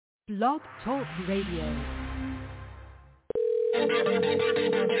Blog Talk Radio.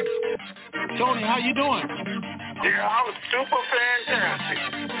 Tony, how you doing? Yeah, I'm super fantastic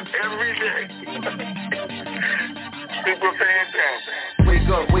every day. Super fantastic.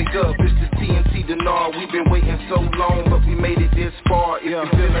 Wake up, it's the TNT Denard. We've been waiting so long, but we made it this far. If you're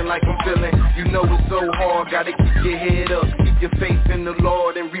feeling like I'm feeling, you know it's so hard. Gotta keep your head up, keep your faith in the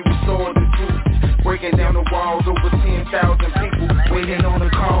Lord, and we restore the truth. Breaking down the walls, over 10,000 people waiting on the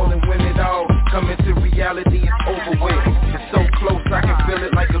call, and when it all coming to reality, it's over with. It's so close, I can feel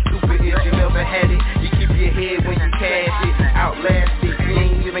it like a super hit. You never had it, you keep your head when you cash it. Outlast it, you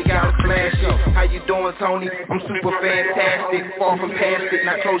ain't even gotta flash it. How you doing, Tony? I'm super fantastic, far from past it.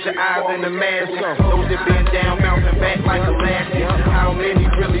 Now close your eyes and imagine those that been down, bouncing back like elastic. How many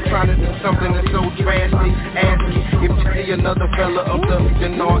really trying to do something that's so drastic? Ask me if you see another fella of the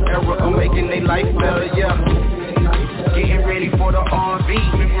Denard era of making their life better, yeah. Getting ready for the RV,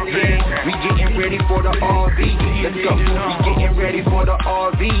 yeah. We getting ready for the RV. Let's go. We getting ready for the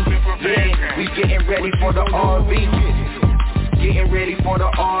RV, yeah. We getting ready for the RV. Getting ready for the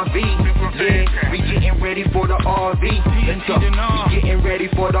RV, yeah. We getting ready for the RV. Let's go. We getting ready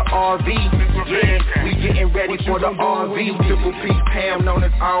for the RV, yeah. We getting ready for the RV. Triple P Pam known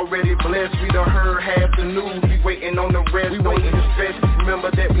as already blessed. We done heard half the news. We waiting on the rest. We waiting to stretch.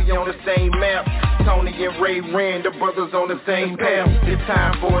 Remember that we on the same map. Tony and Ray Rand, the brothers on the same path. It's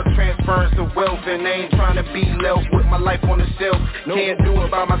time for a transference of wealth, and I ain't trying to be left with my life on the shelf. Can't do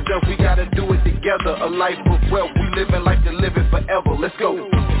it by myself. We gotta do it together. A life of wealth. We living like to live it forever. Let's go.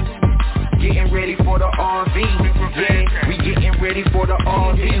 Getting ready for the RV, yeah. We getting ready for the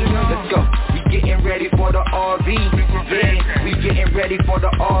RV. Let's go. We getting ready for the RV, yeah. We getting ready for the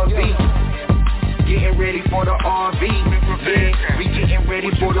RV. Getting ready for the RV, yeah. We getting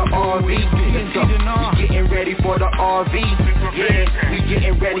ready for the RV. Let's go. We getting ready for the RV, yeah. We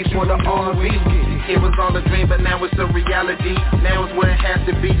getting ready for the RV. It was all a dream, but now it's a reality. Now it's where it has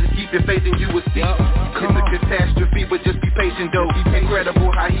to be. Just keep your faith and you will see. It's a catastrophe, but just be patient though.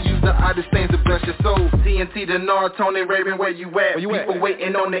 Incredible how he used the oddest things to bless your soul. TNT Denard, Tony Raven, where you at? People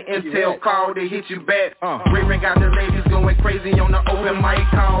waiting on the intel call to hit you back. Raven got the ladies going crazy on the open mic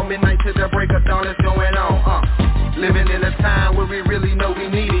call. Midnight to the break of dawn is going on. Living in a time where we really know we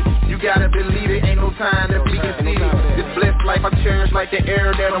need it. You gotta believe it, ain't no time to be conceited. This blessed life I cherish like the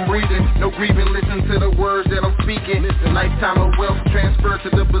air that I'm breathing. No grieving, listen to the words that I'm speaking. Lifetime of wealth transfer to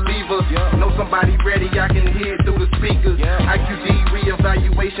the believer. Know somebody ready, I can hear it through the speakers. IQD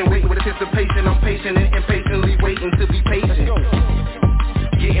reevaluation, wait with anticipation. I'm patient and impatiently waiting to be patient.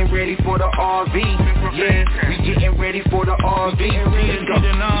 Getting ready for the RV, yeah. We getting ready for the RV. Let's go.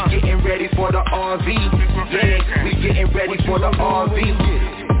 We getting ready for the RV, yeah. We getting ready for the RV.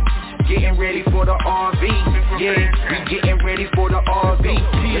 Getting ready for the RV, yeah. We getting ready for the RV.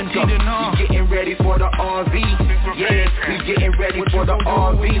 Let's go. We getting ready for the RV, yeah. We getting ready for the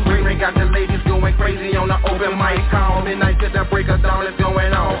RV. Ray got the ladies going crazy on the open mic call. Midnight to the break of dawn is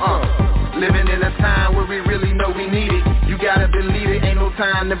going on. Living in a time where we really know we need it. You gotta believe it, ain't no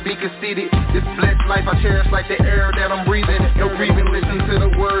time to be conceited. This blessed life I cherish like the air that I'm breathing. No grieving, listen to the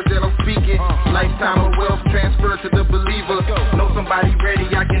words that I'm speaking. Lifetime of wealth transfer to the believer. Know somebody ready,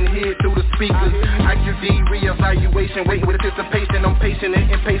 I can hear it through the speakers. IQD reevaluation, wait with anticipation. I'm patient and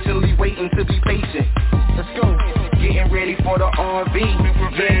impatiently waiting to be patient. Let's go. Getting ready for the RV,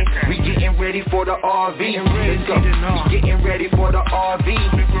 yeah. We getting ready for the RV. Let's go. We getting ready for the RV,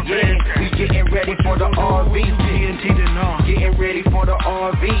 yeah. We getting ready for the RV. Getting ready for the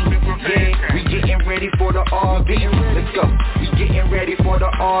RV, yeah. We getting ready for the RV. Let's go. We getting ready for the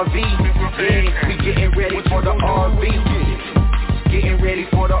RV, yeah. We getting ready for the RV. Getting ready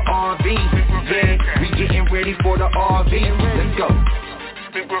for the RV, yeah. We getting ready for the RV. Let's go.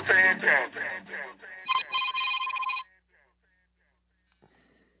 Super fantastic.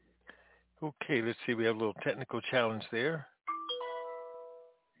 Okay, let's see. We have a little technical challenge there.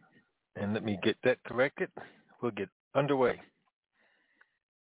 And let me get that corrected. We'll get underway.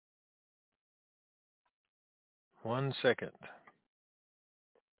 1 second.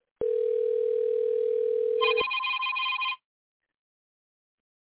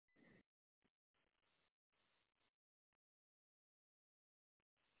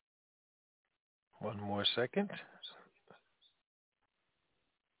 One more second.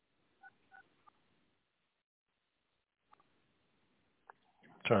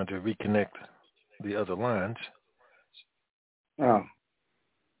 Trying to reconnect the other lines. Oh.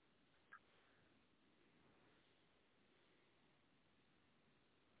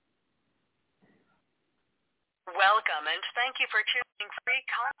 Welcome and thank you for choosing free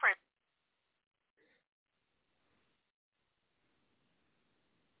conference.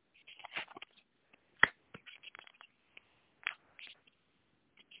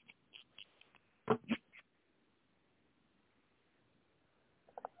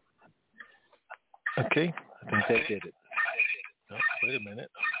 Okay, I think that did it. Oh, wait a minute.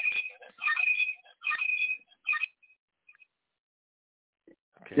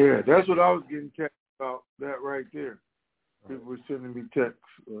 Okay. Yeah, that's what I was getting text about, that right there. People were sending me texts.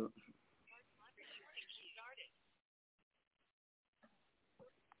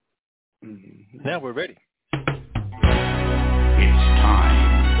 Now we're ready. It's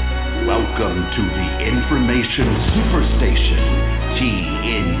time. Welcome to the Information Superstation,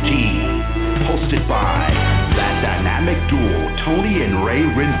 TNT. Hosted by that dynamic duo, Tony and Ray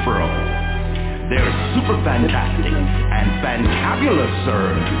Renfro. They're super fantastic and fantabulous,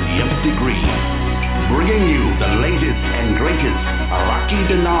 sir, to the nth degree. Bringing you the latest and greatest Iraqi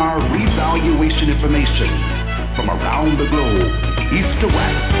dinar revaluation information from around the globe, east to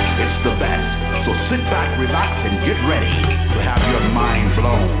west. It's the best. So sit back, relax, and get ready to have your mind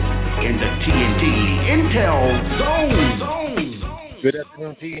blown in the TNT Intel Zone. Good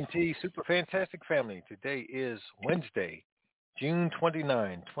afternoon, TNT Super Fantastic family. Today is Wednesday, June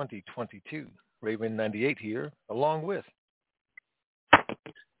 29, 2022. Raven 98 here, along with.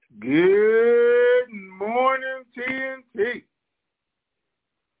 Good morning, TNT.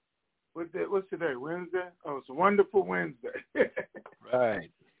 What's today? Wednesday? Oh, it's a wonderful Wednesday.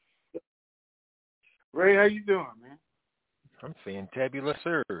 Right. Ray, how you doing, man? I'm fantabulous,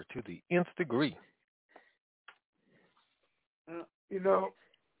 sir, to the nth degree. You know,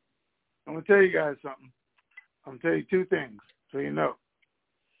 I'm going to tell you guys something. I'm going to tell you two things so you know.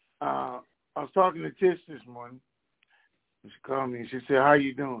 I was talking to Tish this morning. She called me and she said, how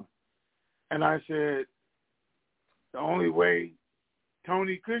you doing? And I said, the only way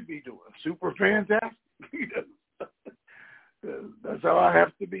Tony could be doing, super fantastic. That's how I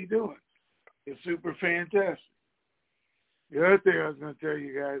have to be doing. It's super fantastic. The other thing I was going to tell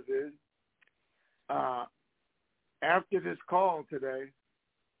you guys is, after this call today,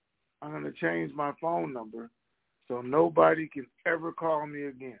 I'm going to change my phone number so nobody can ever call me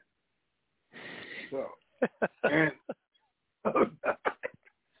again. So, and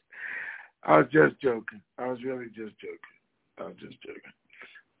I was just joking. I was really just joking.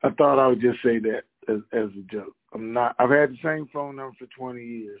 I thought I would just say that as a joke. I've had the same phone number for 20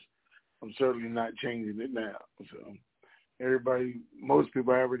 years. I'm certainly not changing it now. So most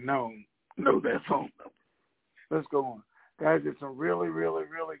people I ever known know that phone number. Let's go on. Guys, there's some really, really,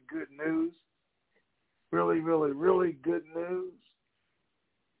 really good news. Really, really, really good news.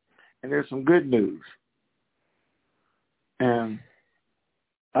 And there's some good news. And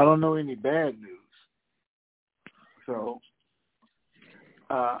I don't know any bad news. So,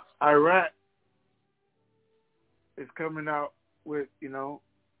 Iraq is coming out with,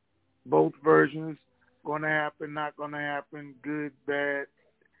 both versions. Going to happen, not going to happen, good, bad.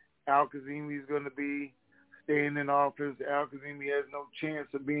 Al-Kazemi is going to be staying in office. Al-Kazemi has no chance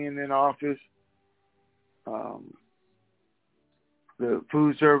of being in office. The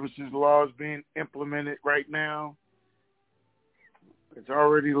food services law is being implemented right now. It's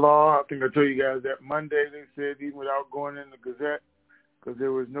already law. I think I told you guys that Monday they said, even without going in the Gazette, because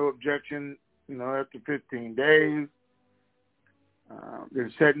there was no objection, after 15 days.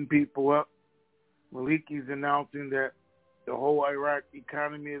 They're setting people up. Maliki's announcing that the whole Iraq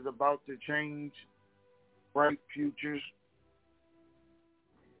economy is about to change. Bright futures.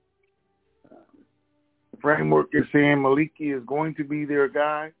 The framework is saying Maliki is going to be their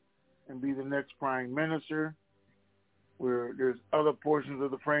guy and be the next prime minister, where there's other portions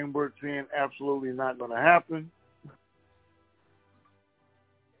of the framework saying absolutely not going to happen.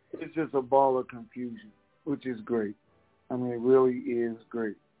 It's just a ball of confusion, which is great. I mean, it really is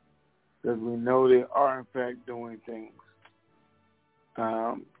great, because we know they are, in fact, doing things.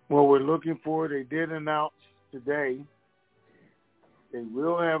 What we're looking for, they did announce today they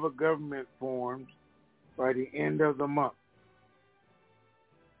will have a government formed by the end of the month.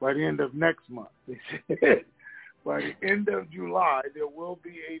 By the end of next month, they said. By the end of July, there will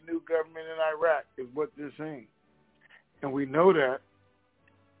be a new government in Iraq, is what they're saying. And we know that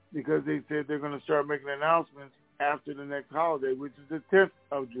because they said they're going to start making announcements after the next holiday, which is the 10th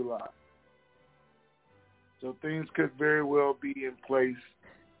of July. So things could very well be in place.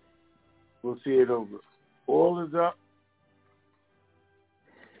 We'll see it over. Oil is up.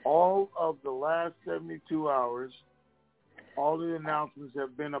 All of the last 72 hours, all the announcements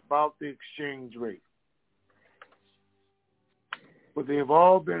have been about the exchange rate. But they've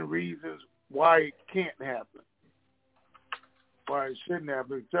all been reasons why it can't happen, why it shouldn't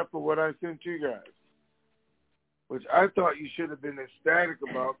happen, except for what I sent you guys, which I thought you should have been ecstatic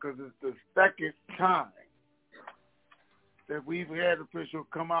about, because it's the second time that we've had officials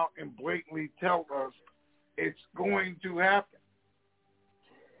come out and blatantly tell us it's going to happen.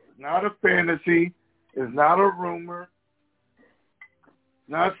 It's not a fantasy. It's not a rumor. It's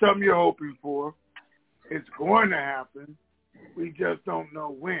not something you're hoping for. It's going to happen. We just don't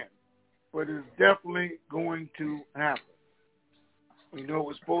know when. But it's definitely going to happen. We know it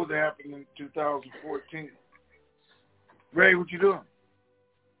was supposed to happen in 2014. Ray, what you doing?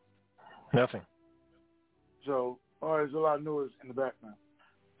 Nothing. So, there's a lot of noise in the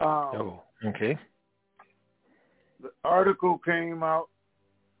background. Okay. The article came out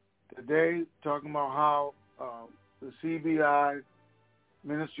today talking about how the CBI,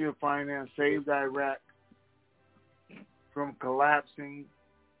 Ministry of Finance, saved Iraq from collapsing,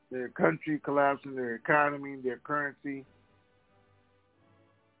 their country collapsing, their economy, their currency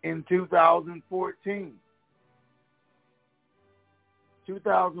in 2014.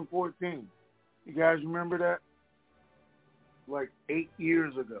 2014. You guys remember that? Like 8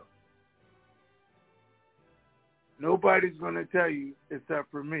 years ago. Nobody's going to tell you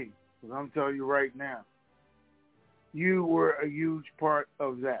except for me, because I'm telling you right now. You were a huge part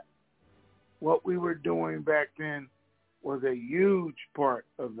of that. What we were doing back then was a huge part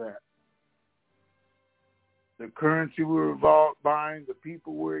of that. The currency we were buying, the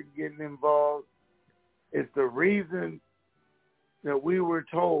people were getting involved. It's the reason that we were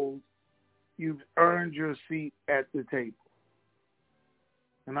told you've earned your seat at the table.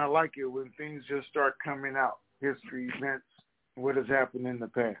 And I like it when things just start coming out, history, events, what has happened in the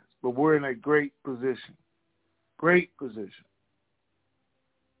past. But we're in a great position. Great position.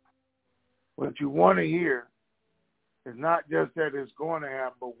 What you want to hear is not just that it's going to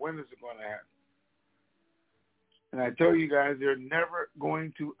happen, but when is it going to happen? And I tell you guys, they're never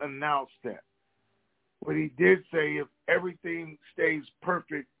going to announce that. What he did say, if everything stays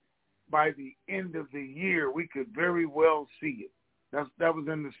perfect by the end of the year, we could very well see it. That was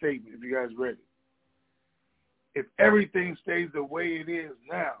in the statement, if you guys read it. If everything stays the way it is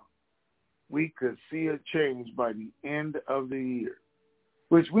now, we could see a change by the end of the year,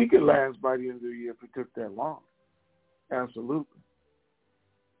 which we could last by the end of the year if it took that long. Absolutely.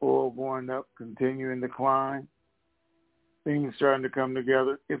 Oil going up, continuing to climb, things starting to come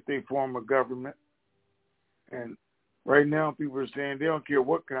together if they form a government. And right now people are saying they don't care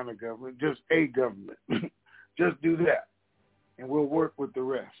what kind of government, just a government. Just do that, and we'll work with the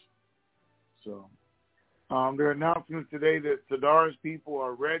rest. So there are announcements today that Sadar's people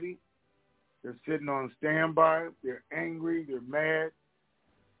are ready. They're sitting on standby. They're angry. They're mad.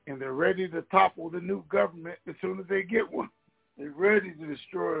 And they're ready to topple the new government as soon as they get one. They're ready to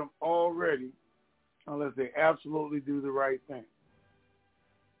destroy them already unless they absolutely do the right thing.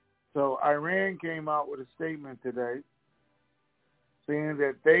 So Iran came out with a statement today saying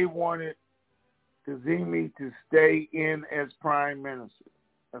that they wanted Kazemi to stay in as prime minister.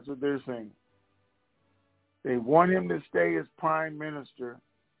 That's what they're saying. They want him to stay as prime minister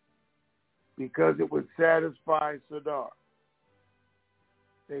because it would satisfy Sadar.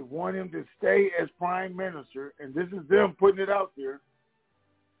 They want him to stay as prime minister, and this is them putting it out there,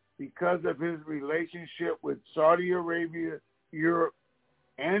 because of his relationship with Saudi Arabia, Europe,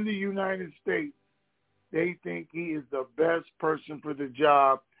 and the United States. They think he is the best person for the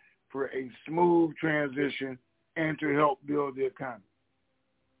job for a smooth transition and to help build the economy.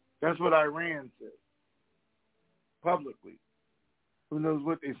 That's what Iran said publicly. Who knows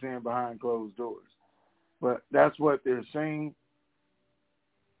what they're saying behind closed doors. But that's what they're saying,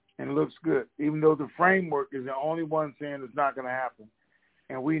 and it looks good, even though the framework is the only one saying it's not going to happen.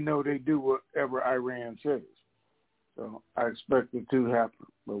 And we know they do whatever Iran says. So I expect it to happen,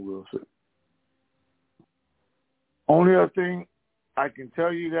 but we'll see. Only other thing I can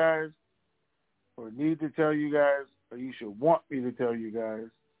tell you guys, or need to tell you guys, or you should want me to tell you guys,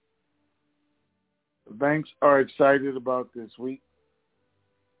 the banks are excited about this week.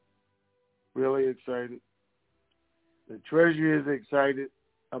 Really excited. The Treasury is excited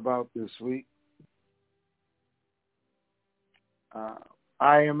about this week.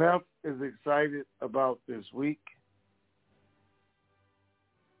 IMF is excited about this week.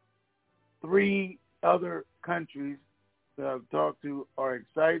 3 other countries that I've talked to are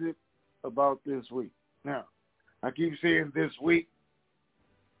excited about this week. Now, I keep saying this week,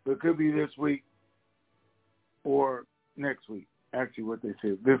 but it could be this week or next week. Actually, what they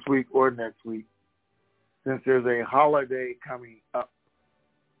said, this week or next week, since there's a holiday coming up.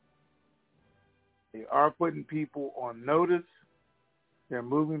 They are putting people on notice. They're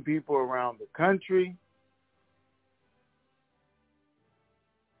moving people around the country.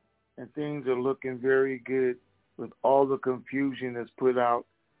 And things are looking very good with all the confusion that's put out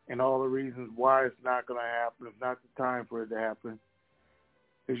and all the reasons why it's not going to happen, it's not the time for it to happen,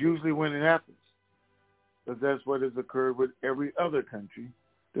 is usually when it happens. Because that's what has occurred with every other country.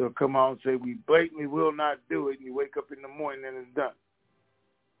 They'll come out and say, we blatantly will not do it, and you wake up in the morning and it's done.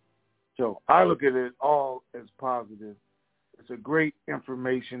 So I look at it all as positive. It's a great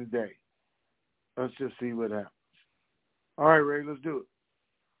information day. Let's just see what happens. All right, Ray, let's do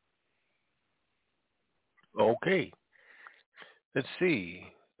it. Okay. Let's see.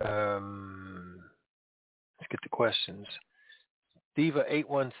 Let's get the questions.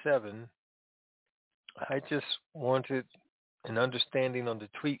 Diva817, I just wanted an understanding on the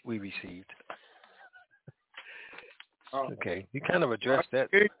tweet we received. Okay, you kind of addressed that.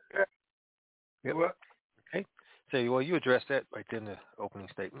 Yep. What? Okay. So, well, you addressed that right there in the opening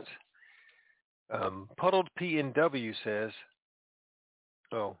statements. Puddled PNW says,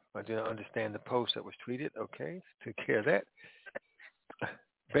 oh, I didn't understand the post that was tweeted. Okay, took care of that.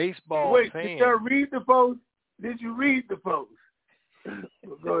 Baseball Wait, fan. did you read the post? Did you read the post?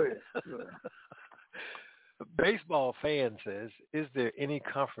 Well, go ahead. Baseball fan says, is there any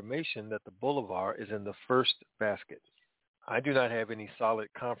confirmation that the Boulevard is in the first basket? I do not have any solid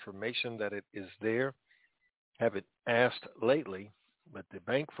confirmation that it is there. Haven't asked lately, but the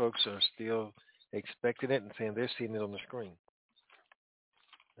bank folks are still expecting it and saying they're seeing it on the screen.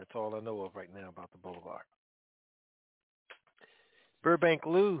 That's all I know of right now about the Boulevard. Burbank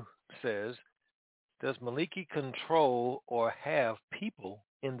Lou says, does Maliki control or have people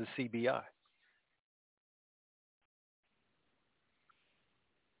in the CBI?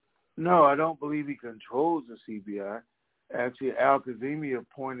 No, I don't believe he controls the CBI. Actually, Al-Kazemi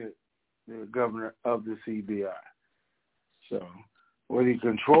appointed the governor of the CBI. So what he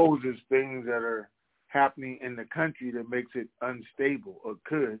controls is things that are happening in the country that makes it unstable or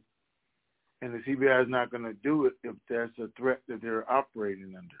could. And the CBI is not going to do it if that's a threat that they're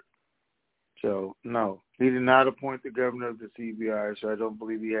operating under. So, no, he did not appoint the governor of the CBI, so I don't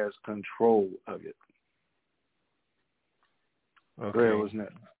believe he has control of it. Okay. Go ahead, what's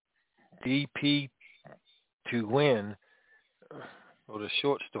next? DP to win, wrote a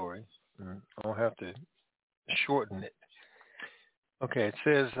short story. I don't have to shorten it. Okay, it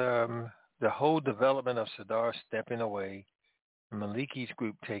says the whole development of Sadar stepping away, Maliki's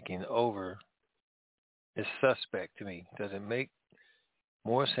group taking over, is suspect to me. Does it make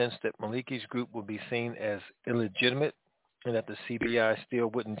more sense that Maliki's group will be seen as illegitimate and that the CBI still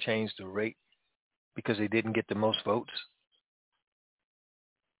wouldn't change the rate because they didn't get the most votes?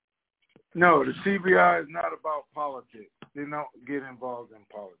 No, the CBI is not about politics. They don't get involved in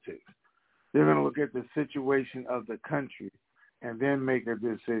politics. They're going to look at the situation of the country and then make a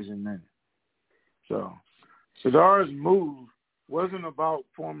decision then. So Sadar's move wasn't about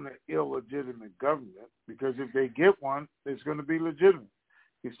forming an illegitimate government, because if they get one, it's going to be legitimate.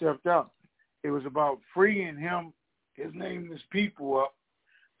 He stepped out. It was about freeing him, his name, and his people up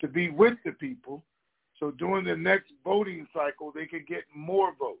to be with the people, so during the next voting cycle, they could get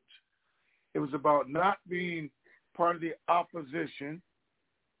more votes. It was about not being part of the opposition,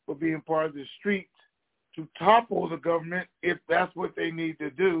 but being part of the streets to topple the government if that's what they need to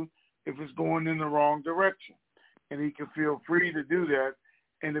do, if it's going in the wrong direction. And he can feel free to do that,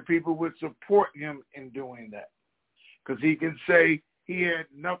 and the people would support him in doing that, because he can say he had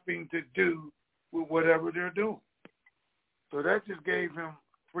nothing to do with whatever they're doing. So that just gave him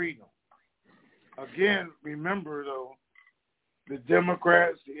freedom. Again, remember, though, the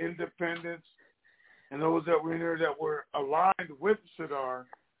Democrats, the independents, and those that were in there that were aligned with Sadar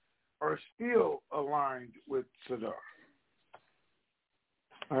are still aligned with Sadar.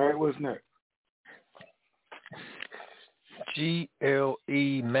 All right, what's next?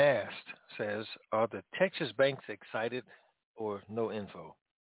 GLE Mast says, are the Texas banks excited or no info?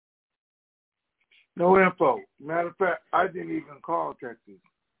 No info. Matter of fact, I didn't even call Texas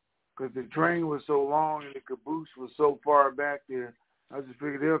because the train was so long and the caboose was so far back there. I just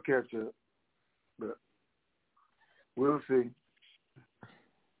figured they'll catch up. But we'll see.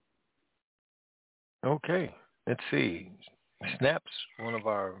 Okay, let's see. Snap's one of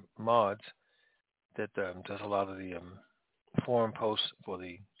our mods that does a lot of the forum posts for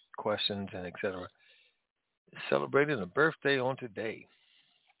the questions and etc. Celebrating a birthday on today.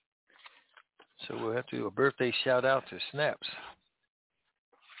 So we'll have to do a birthday shout out to Snaps.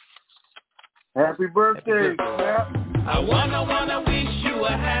 Happy birthday, Snap. I wanna wish you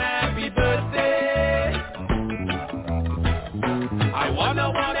a happy birthday. I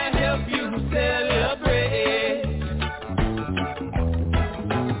wanna help you celebrate.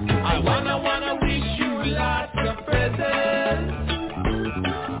 I wanna wish you lots of presents.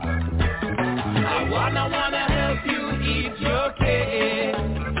 I wanna help you eat your cake.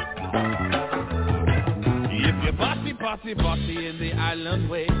 party in the island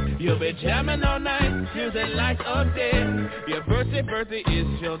way. You'll be jamming all night till the light of day. Your birthday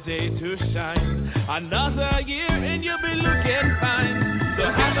is your day to shine. Another year and you'll be looking fine. So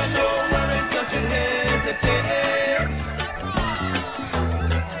have no worries, don't you hesitate.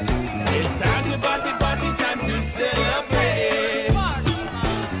 It's time to party, time to celebrate. It's time to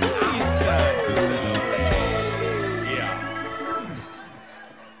celebrate. Yeah.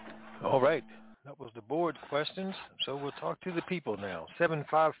 All right. That was the board questions. So we'll talk to the people now.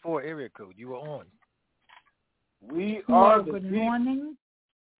 754 area code. You are on. We are the good people. Morning.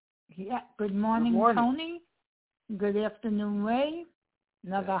 Yeah, good morning, Tony. Good afternoon, Ray.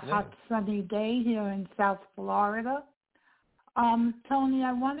 Another hot sunny day here in South Florida. Tony,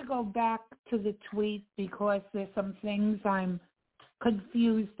 I want to go back to the tweet because there's some things I'm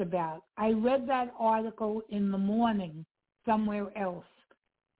confused about. I read that article in the morning somewhere else,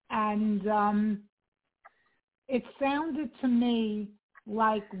 and it sounded to me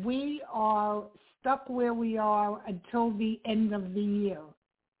like we are stuck where we are until the end of the year,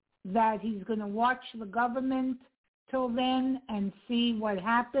 that he's going to watch the government till then and see what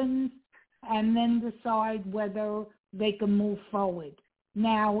happens and then decide whether they can move forward.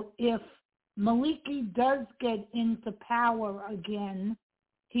 Now, if Maliki does get into power again,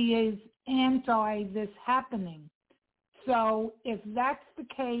 he is anti this happening. So if that's the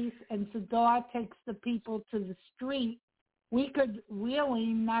case and Sadar takes the people to the street, we could really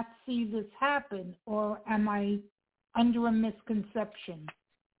not see this happen, or am I under a misconception?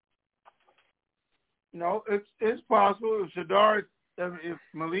 No, it's possible. If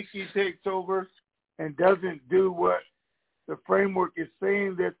Maliki takes over and doesn't do what the framework is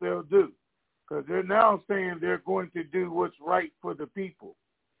saying that they'll do, because they're now saying they're going to do what's right for the people.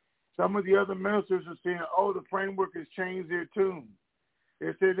 Some of the other ministers are saying, the framework has changed their tune.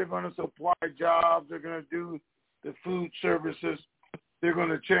 They say they're going to supply jobs, they're going to do the food services, they're going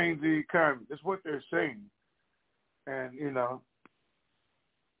to change the economy. That's what they're saying. And,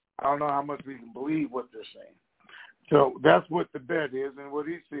 I don't know how much we can believe what they're saying. So that's what the bet is and what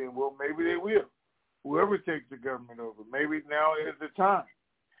he's saying. Well, maybe they will. Whoever takes the government over, maybe now is the time.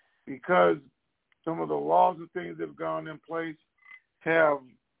 Because some of the laws and things that have gone in place have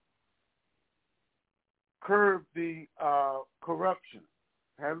curbed the corruption.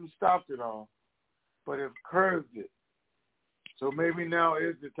 Haven't stopped it all, but have curbed it. So maybe now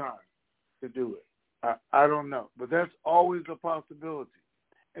is the time to do it. I don't know. But that's always a possibility.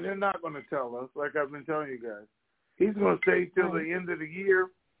 And they're not going to tell us, like I've been telling you guys. He's going to say till the end of the year.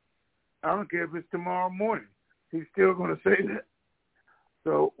 I don't care if it's tomorrow morning. He's still going to say that.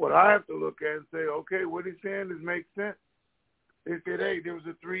 So what I have to look at and say, okay, what he's saying makes sense. They said, hey, there was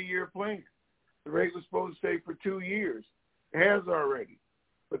a 3-year plan. The rate was supposed to stay for 2 years. It has already.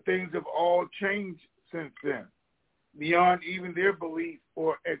 But things have all changed since then, beyond even their belief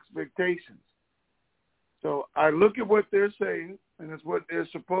or expectations. So I look at what they're saying, and it's what they're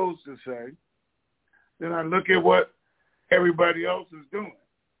supposed to say. Then I look at what everybody else is doing.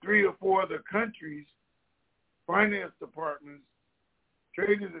 3 or 4 other countries, finance departments,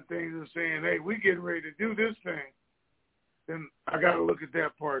 traders and things are saying, hey, we're getting ready to do this thing. Then I got to look at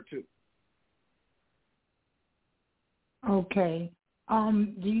that part too. Okay.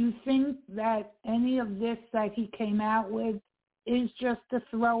 Do you think that any of this that he came out with is just to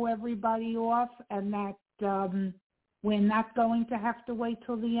throw everybody off and that we're not going to have to wait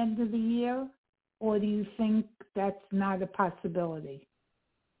till the end of the year? Or do you think that's not a possibility?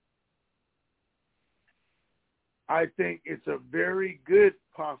 I think it's a very good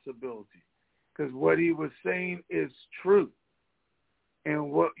possibility because what he was saying is true.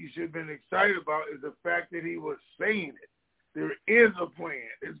 And what you should have been excited about is the fact that he was saying it. There is a plan.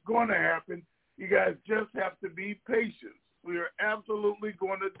 It's going to happen. You guys just have to be patient. We are absolutely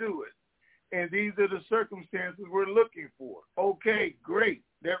going to do it. And these are the circumstances we're looking for. Okay, great.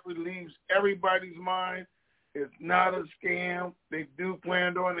 That relieves everybody's mind. It's not a scam. They do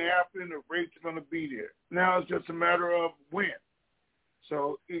plan on it happening. The rates are going to be there. Now it's just a matter of when.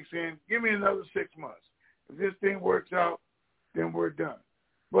 So he's saying, give me another 6 months. If this thing works out, then we're done.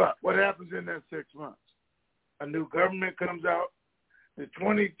 But what happens in that 6 months? A new government comes out. The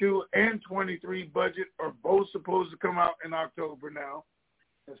 22 and 23 budget are both supposed to come out in October now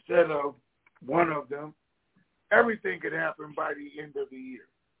instead of one of them. Everything could happen by the end of the year,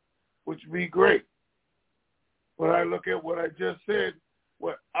 which would be great. When I look at what I just said,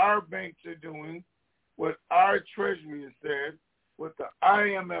 what our banks are doing, what our Treasury has said, what the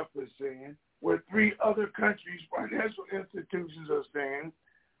IMF is saying, what 3 other countries' financial institutions are saying,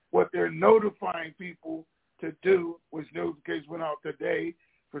 what they're notifying people to do, which notification went out today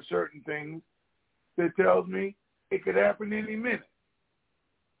for certain things, that tells me it It could happen any minute.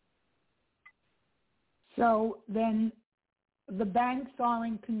 So then the banks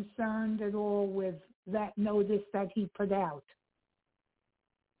aren't concerned at all with that notice that he put out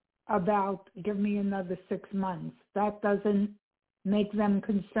about give me another 6 months. That doesn't make them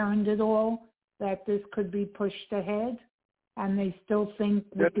concerned at all that this could be pushed ahead, and they still think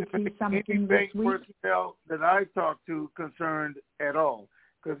we could see something this week? Personnel that I talked to concerned at all,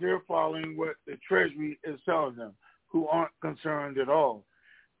 because they're following what the Treasury is telling them, who aren't concerned at all,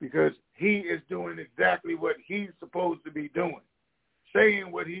 because he is doing exactly what he's supposed to be doing,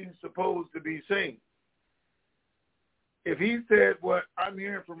 saying what he's supposed to be saying. If he said what I'm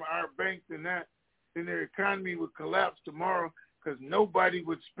hearing from our banks and that, then their economy would collapse tomorrow because nobody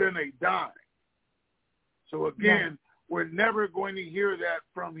would spend a dime. So again, we're never going to hear that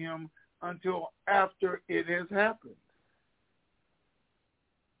from him until after it has happened.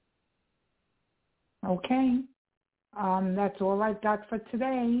 Okay. That's all I've got for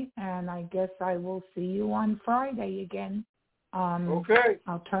today, and I guess I will see you on Friday again. Okay.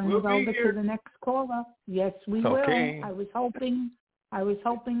 I'll turn it over to the next caller. Yes, we will. I was hoping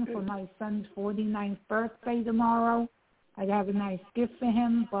for my son's 49th birthday tomorrow. I'd have a nice gift for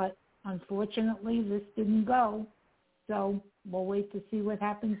him, but unfortunately this didn't go. So we'll wait to see what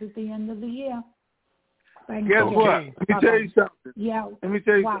happens at the end of the year. Thank you. Guess what? Let me tell you something. Yeah. Let me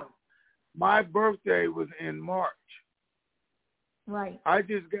tell you something. My birthday was in March. Right. I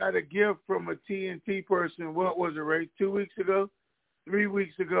just got a gift from a TNT person, what was it, Ray, 2 weeks ago? 3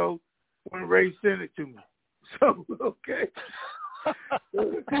 weeks ago when Ray sent it to me. So, okay.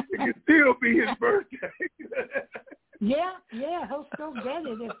 It can still be his birthday. Yeah, he'll still get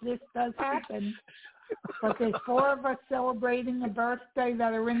it if this does happen. But there's 4 of us celebrating a birthday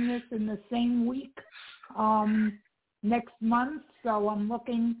that are in the same week next month. So I'm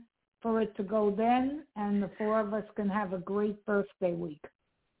looking for it to go then, and the 4 of us can have a great birthday week.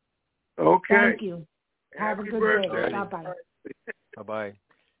 Okay. Thank you. Have Happy a good birthday. day. Bye-bye. Bye-bye.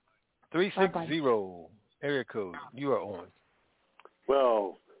 360 area code. You are on.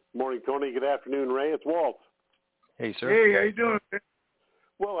 Well, morning, Tony. Good afternoon, Ray. It's Walt. Hey, sir. Hey, how you doing, man?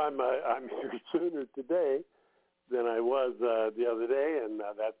 Well, I'm here sooner today than I was the other day, and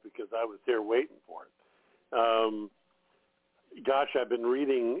that's because I was here waiting for it. Gosh, I've been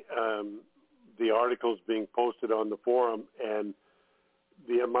reading the articles being posted on the forum, and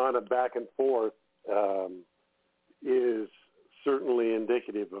the amount of back and forth is certainly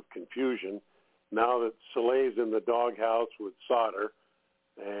indicative of confusion. Now that Soleil's in the doghouse with solder,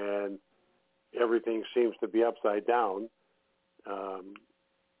 and everything seems to be upside down,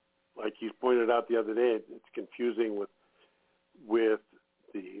 like you pointed out the other day, it's confusing with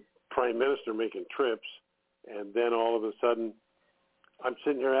the Prime Minister making trips, and then all of a sudden, I'm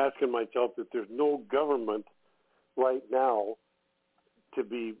sitting here asking myself that there's no government right now to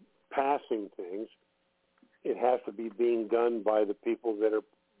be passing things. It has to be being done by the people that are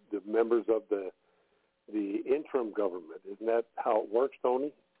the members of the interim government. Isn't that how it works,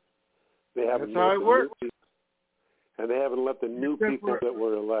 Tony? That's how it works. And they haven't let the new people that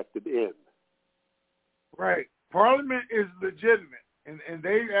were elected in. Right. Parliament is legitimate, and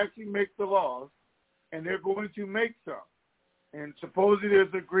they actually make the laws, and they're going to make some. And supposedly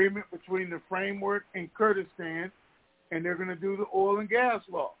there's agreement between the framework and Kurdistan, and they're going to do the oil and gas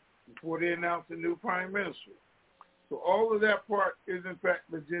law before they announce a new prime minister. So all of that part is, in fact,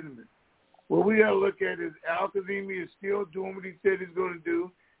 legitimate. What we got to look at is Al-Kazimi is still doing what he said he's going to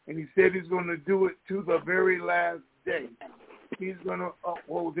do, and he said he's going to do it to the very last day. He's going to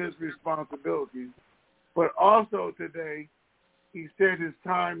uphold his responsibilities. But also today, he said his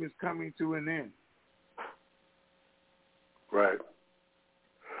time is coming to an end. Right.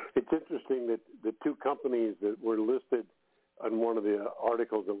 It's interesting that the 2 companies that were listed on one of the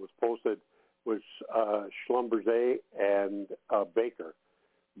articles that was posted was Schlumberger and Baker.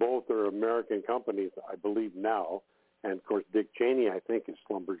 Both are American companies, I believe now. And, of course, Dick Cheney, I think, is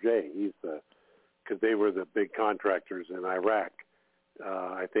Schlumberger. He's because they were the big contractors in Iraq,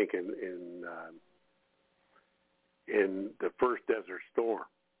 I think, in the first Desert Storm.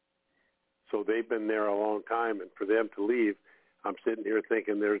 So they've been there a long time, and for them to leave, I'm sitting here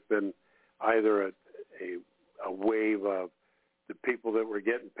thinking there's been either a wave of the people that were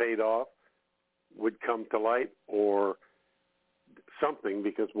getting paid off would come to light, or something,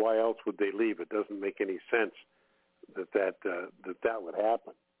 because why else would they leave? It doesn't make any sense that would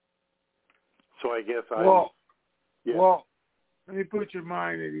happen. So I guess Well, let me put your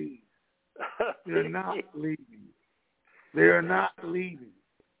mind at ease. They're not leaving. They are not leaving.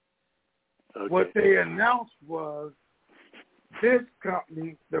 Okay. What they announced was this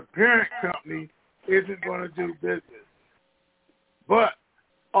company, the parent company, isn't going to do business. But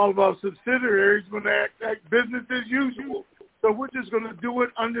all of our subsidiaries are going to act like business as usual. So we're just going to do it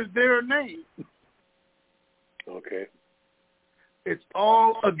under their name. Okay. It's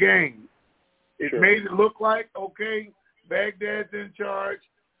all a game. It Sure. made it look like, okay, Baghdad's in charge.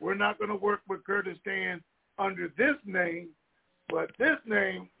 We're not going to work with Kurdistan under this name, but this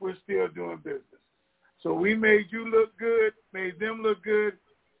name, we're still doing business. So we made you look good, made them look good.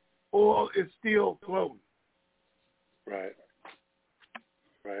 Oil is still flowing. Right.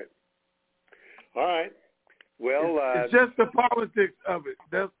 Right. All right. Well, it's just the politics of it.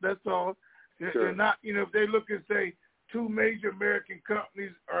 That's all. Sure. They're not, if they look and say 2 major American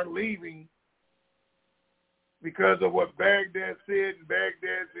companies are leaving because of what Baghdad said, and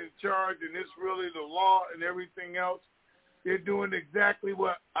Baghdad's in charge, and it's really the law and everything else, they're doing exactly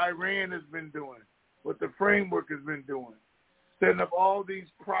what Iran has been doing, what the framework has been doing, setting up all these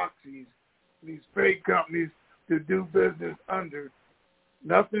proxies, these fake companies to do business under.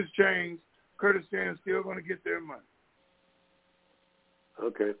 Nothing's changed. Kurdistan is still going to get their money.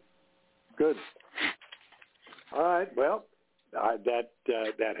 Okay. Good. All right. Well,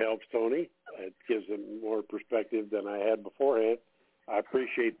 that helps, Tony. It gives them more perspective than I had beforehand. I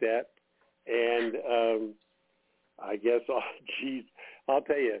appreciate that. And I guess, I'll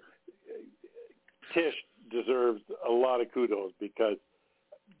tell you, Tish deserves a lot of kudos because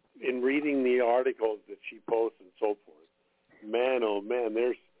in reading the articles that she posts and so forth, man, oh man,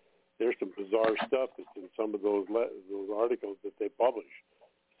 there's some bizarre stuff that's in some of those articles that they publish.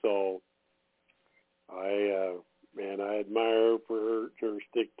 So I admire her for her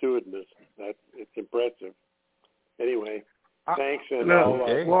stick-to-itness. It's impressive. Anyway, thanks. And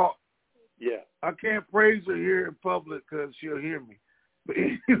yeah. I can't praise her here in public because she'll hear me. But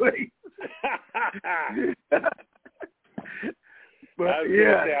anyway. But I was going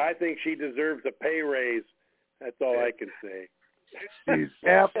to say, I think she deserves a pay raise. That's all I can say. She's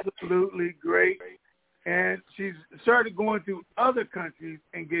absolutely great. And she's started going to other countries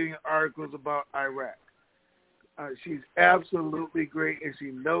and getting articles about Iraq. She's absolutely great, and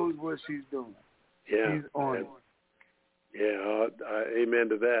she knows what she's doing. Yeah. She's on it. Yeah, amen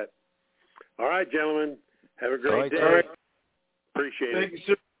to that. All right, gentlemen. Have a great day. Right. Appreciate Thank it. you,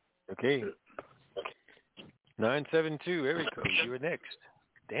 sir. Okay. 972, area code. You are next.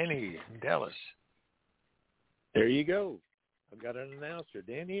 Danny in Dallas. There you go. I've got an announcer,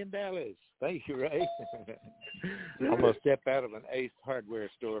 Danny in Dallas. Thank you, Ray. I'm going to step out of an Ace Hardware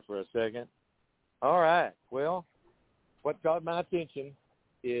store for a second. All right. Well, what caught my attention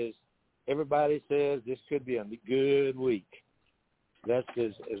is everybody says this could be a good week. That's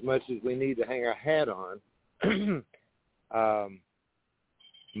as much as we need to hang our hat on.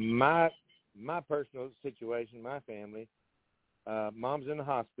 My personal situation, my family, mom's in the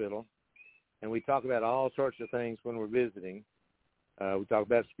hospital, and we talk about all sorts of things when we're visiting. We talk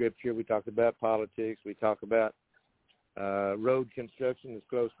about scripture. We talk about politics. We talk about road construction that's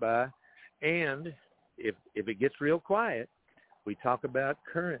close by. And if it gets real quiet, we talk about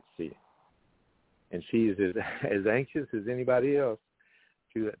currency. And she is as anxious as anybody else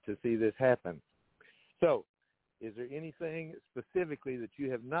to see this happen. So is there anything specifically that you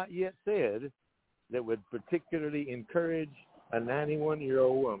have not yet said that would particularly encourage a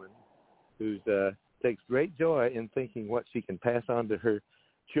 91-year-old woman who takes great joy in thinking what she can pass on to her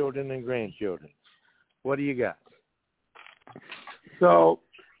children and grandchildren? What do you got? So,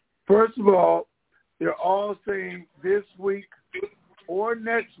 first of all, they're all saying this week or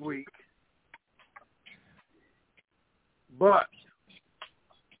next week, but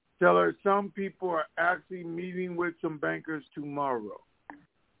tell her some people are actually meeting with some bankers tomorrow.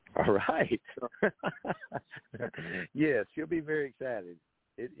 All right. Yes, she'll be very excited.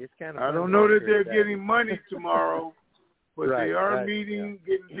 It's kind of. I don't know that they're getting money tomorrow, but they are meeting,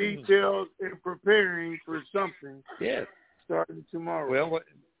 getting details, and preparing for something. Yes. Starting tomorrow. Well,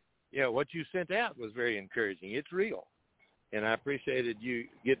 what you sent out was very encouraging. It's real, and I appreciated you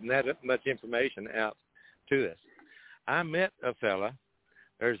getting that much information out to us. I met a fella.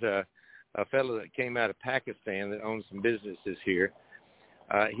 There's a fellow that came out of Pakistan that owns some businesses here.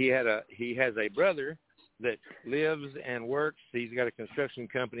 He has a brother that lives and works. He's got a construction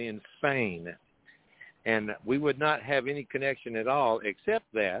company in Spain, and we would not have any connection at all except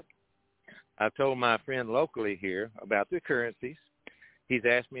that I told my friend locally here about the currencies. He's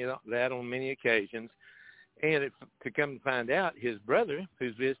asked me that on many occasions, and to come to find out, his brother,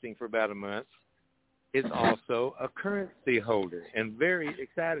 who's visiting for about a month, is also a currency holder and very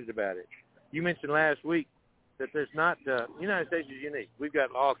excited about it. You mentioned last week that there's not, the United States is unique. We've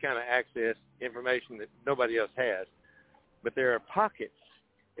got all kind of access information that nobody else has, but there are pockets,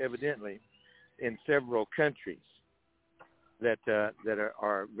 evidently, in several countries that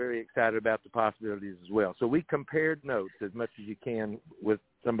are very excited about the possibilities as well. So we compared notes as much as you can with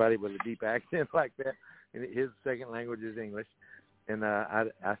somebody with a deep accent like that. And his second language is English, and I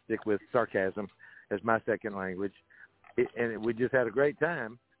stick with sarcasm as my second language. We just had a great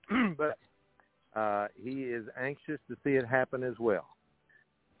time, but he is anxious to see it happen as well.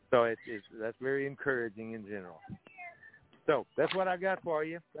 So that's very encouraging in general. So that's what I got for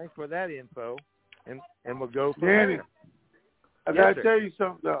you. Thanks for that info, and we'll go from there. I got to tell you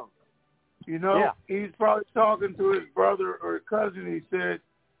something, though. You know, he's probably talking to his brother or cousin. He said,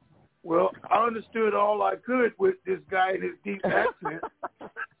 well, I understood all I could with this guy and his deep accent.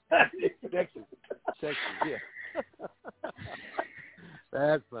 Texas, yeah.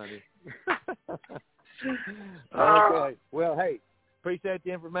 That's funny. Okay. Well, hey, appreciate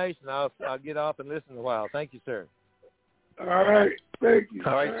the information. I'll get off and listen a while. Thank you, sir. All right. Thank you.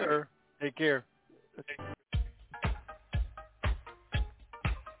 All right, sir. Take care.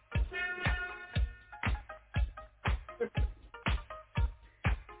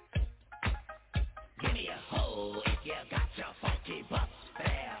 Give me a hole if you got your funky bus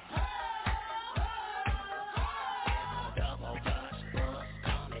fare. Double Dutch bus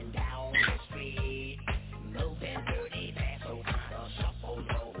coming down the street, moving dirty fast, so kind of shuffle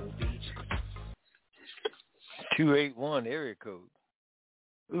low beach. 281 area code.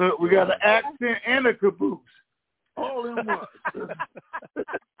 Look, we got an accent and a caboose. All in one.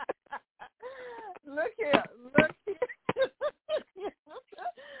 Look here.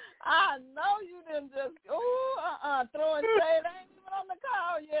 I know you didn't just throwing shade. I ain't even on the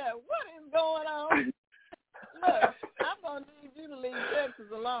call yet. What is going on? Look, I'm gonna need you to leave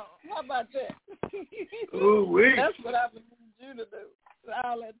Texas alone. How about that? Ooh-wee. That's what I would need you to do.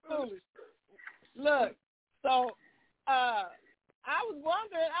 All that foolish. Look, so I was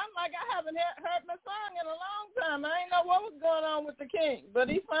wondering. I'm like, I haven't heard my song in a long time. I didn't know what was going on with the king, but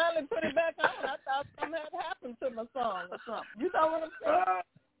he finally put it back on. I thought something had happened to my song or something. You know what I'm saying?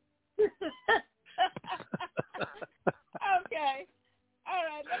 Okay. All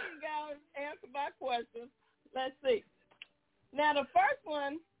right, let me go and answer my questions. Let's see. Now, the first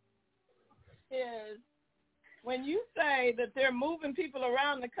one is when you say that they're moving people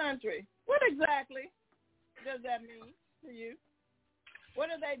around the country, what exactly does that mean to you? What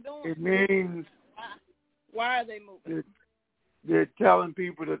are they doing? It means... Why are they moving? They're telling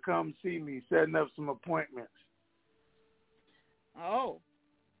people to come see me, setting up some appointments. Oh.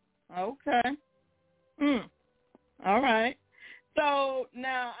 Okay. All right. So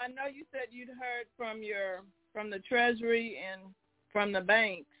now I know you said you'd heard from the Treasury and from the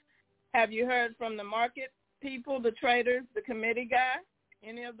banks. Have you heard from the market people, the traders, the committee guy?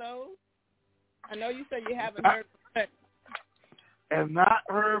 Any of those? I know you said you haven't heard from that. Have not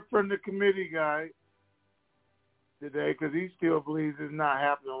heard from the committee guy today because he still believes it's not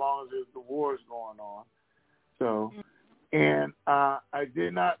happening as long as the war is going on. So. And I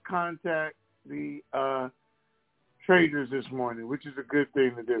did not contact the traders this morning, which is a good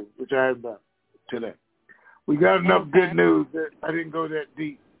thing to do, which I haven't done today. We got enough good news that I didn't go that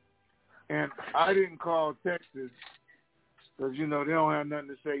deep. And I didn't call Texas because, you know, they don't have nothing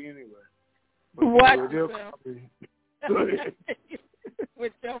to say anyway. But, what? You know, they'll call me.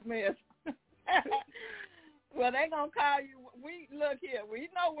 With your mess. Well, they're going to call you. Look here. We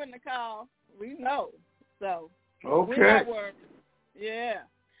know when to call. We know. So. Okay. We're not worried. Yeah.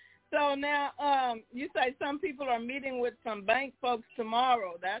 So now, you say some people are meeting with some bank folks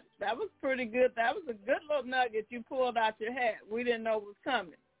tomorrow. That was pretty good. That was a good little nugget you pulled out your hat. We didn't know was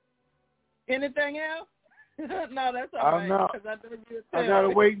coming. Anything else? No, that's all right. No. I got to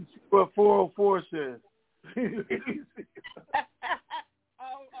wait and see what 404 says. Oh,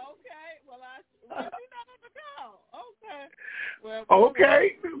 okay. Well, you're not on the call. Okay. Well, okay.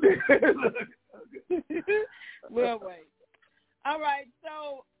 We'll wait. All right.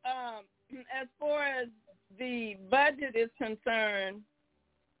 So, as far as the budget is concerned,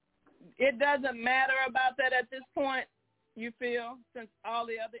 it doesn't matter about that at this point, you feel, since all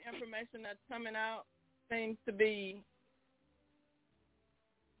the other information that's coming out seems to be...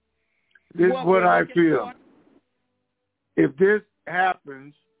 This is what I feel. For. If this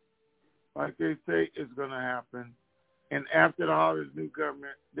happens, like they say it's going to happen, and after the holidays, new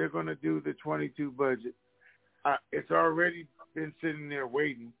government, they're going to do the 22 budget. It's already been sitting there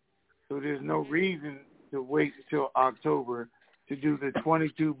waiting, so there's no reason to wait until October to do the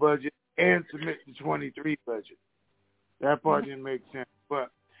 22 budget and submit the 23 budget. That part didn't make sense.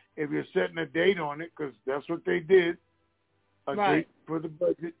 But if you're setting a date on it, because that's what they did, a date for the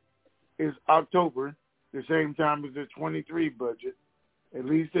budget is October, the same time as the 23 budget, At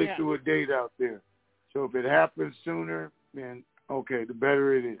least they threw a date out there. So if it happens sooner, then okay, the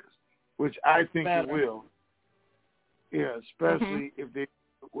better it is, which I think it will. Yeah, especially if they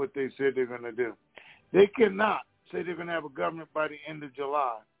what they said they're going to do. They cannot say they're going to have a government by the end of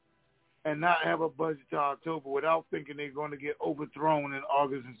July and not have a budget till October without thinking they're going to get overthrown in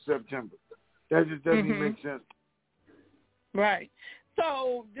August and September. That just doesn't even make sense. Right.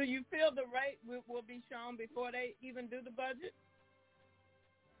 So do you feel the rate will be shown before they even do the budget?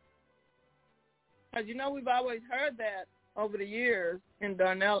 Because, you know, we've always heard that over the years in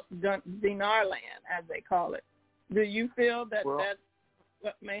dinar land, as they call it. Do you feel that that's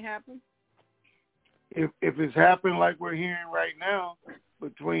what may happen? If it's happened like we're hearing right now,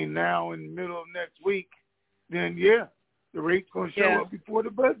 between now and the middle of next week, then, yeah, the rate's going to show up before the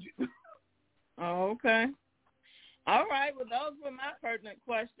budget. Oh, okay. All right. Well, those were my pertinent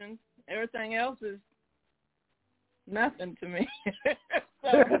questions. Everything else is nothing to me. So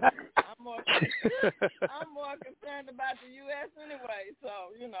I'm more concerned about the U.S. anyway. So,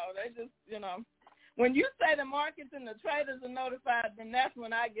 you know, they just, you know, when you say the markets and the traders are notified, then that's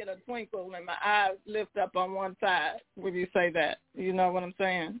when I get a twinkle and my eyes lift up on one side when you say that. You know what I'm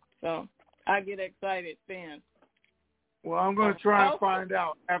saying? So I get excited then. Well, I'm going to try and find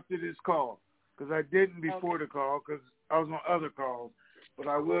out after this call because I didn't before the call because I was on other calls. But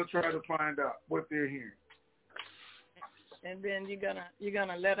I will try to find out what they're hearing. And then you're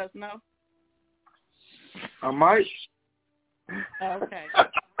gonna let us know? I might. Okay.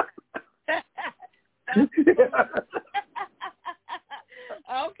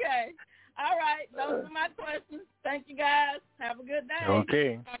 Okay. All right. Those are my questions. Thank you, guys. Have a good day.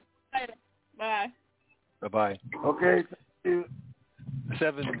 Okay. Bye. Bye-bye. Okay.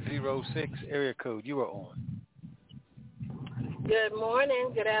 706 area code. You are on. Good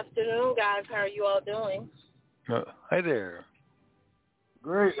morning. Good afternoon, guys. How are you all doing? Hi there.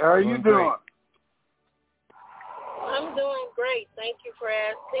 Great. How are you doing? I'm doing great. Thank you for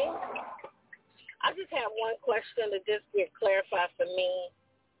asking. I just have one question to just get clarified for me.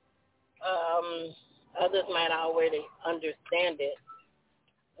 Others might already understand it.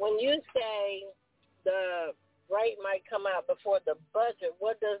 When you say the rate might come out before the budget,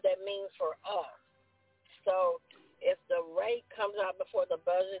 what does that mean for us? So if the rate comes out before the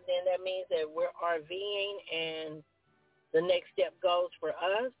budget, then that means that we're RVing and the next step goes for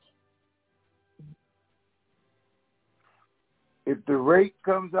us? If the rate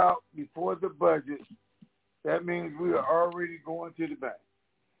comes out before the budget, that means we are already going to the bank.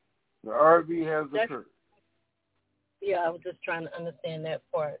 The RV has occurred. Yeah, I was just trying to understand that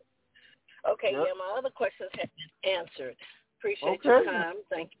part. Okay, yeah, my other questions have been answered. Appreciate your time.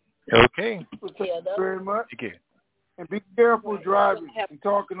 Thank you. Okay. Well, thank you very much. Thank you. And be careful driving and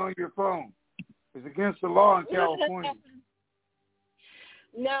talking on your phone. It's against the law in California.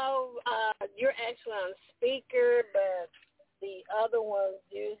 No, you're actually on speaker, but the other ones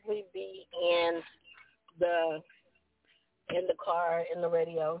usually be in the car, in the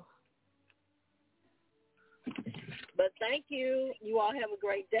radio. But thank you. You all have a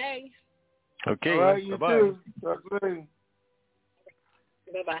great day. Okay. All right, you bye-bye. too. Talk later.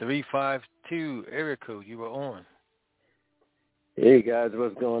 Bye-bye. 352 area code. You are on. Hey, guys.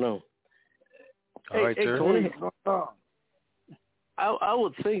 What's going on? All right, sir. Tony, I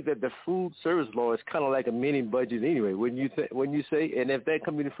would think that the food service law is kind of like a mini budget anyway. When you say, and if that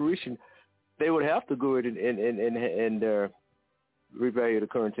comes into fruition, they would have to go ahead and revalue the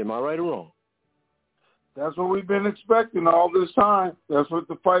currency. Am I right or wrong? That's what we've been expecting all this time. That's what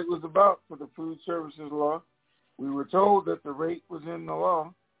the fight was about for the food services law. We were told that the rate was in the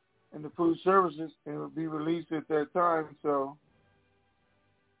law and the food services, and it would be released at that time. So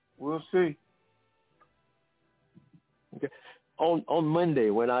we'll see. Okay. On Monday,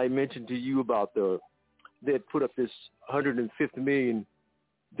 when I mentioned to you about they'd put up this 150 million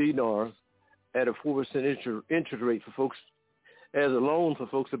dinars at a 4% interest rate for folks as a loan for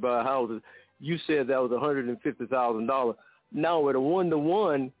folks to buy houses. You said that was $150,000. Now at a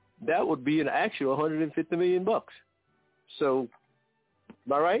 1-to-1, that would be an actual $150 million. So,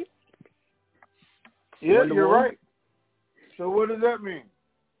 am I right? Yeah, you're right. So what does that mean?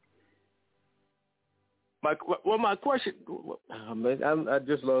 My question. I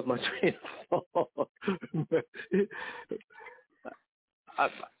just lost my train of thought.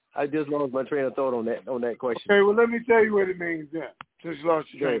 I just lost my train of thought on that question. Okay, well, let me tell you what it means then. Just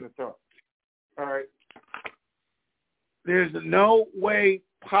lost your train of thought. All right. There's no way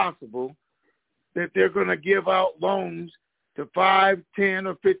possible that they're going to give out loans to 5, 10,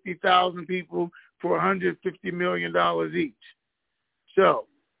 or 50,000 people for $150 million each. So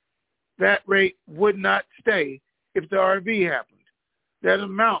that rate would not stay if the RV happened. that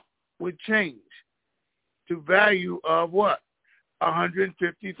amount would change to value of what?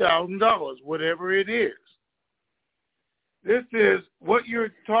 $150,000, whatever it is. This is what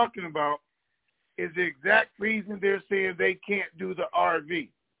you're talking about is the exact reason they're saying they can't do the RV.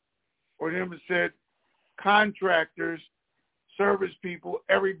 Or them said contractors, service people,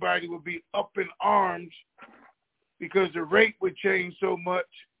 everybody would be up in arms because the rate would change so much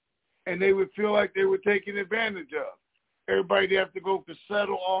and they would feel like they were taken advantage of. Everybody would have to go to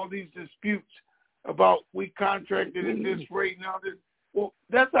settle all these disputes about we contracted at this rate now. Well,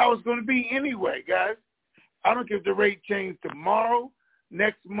 that's how it's going to be anyway, guys. I don't care if the rate changed tomorrow,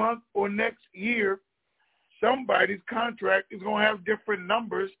 next month, or next year. Somebody's contract is going to have different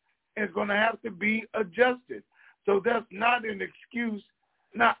numbers and it's going to have to be adjusted. So that's not an excuse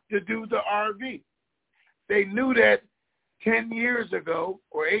not to do the RV. They knew that 10 years ago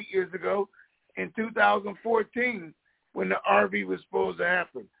or 8 years ago in 2014 when the RV was supposed to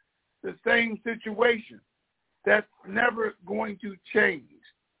happen. The same situation. That's never going to change.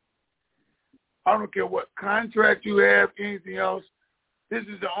 I don't care what contract you have, anything else. This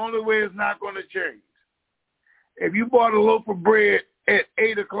is the only way it's not going to change. If you bought a loaf of bread at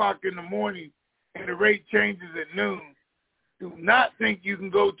 8 o'clock in the morning and the rate changes at noon, do not think you can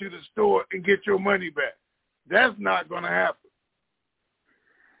go to the store and get your money back. That's not going to happen.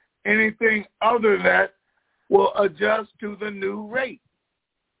 Anything other than that will adjust to the new rate.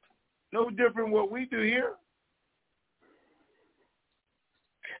 No different what we do here.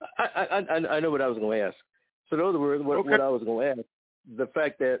 I know what I was going to ask. So in other words, what I was going to ask, the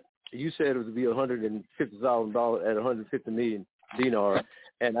fact that you said it would be $150,000 at 150 million dinar,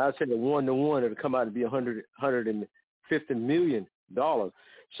 and I said a 1-to-1 it would come out to be $150 million.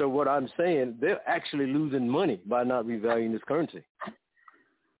 So what I'm saying, they're actually losing money by not revaluing this currency.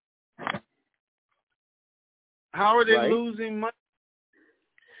 How are they losing money?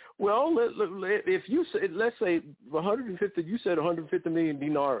 Well, if you say, let's say 150, you said 150 million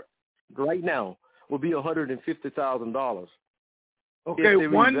dinar right now will be $150,000. Okay,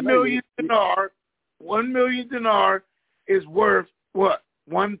 1 million dinar. 1 million dinar is worth what?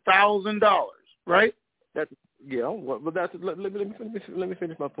 $1,000, right? That's but that's let me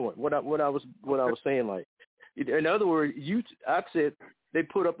finish my point. What I was saying, like, in other words, I said they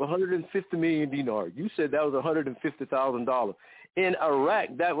put up 150 million dinar. You said that was $150,000. In Iraq,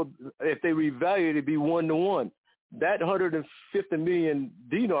 that would, if they revalued it, it'd be 1-to-1. That 150 million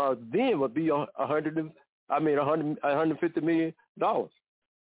dinar then would be $150 million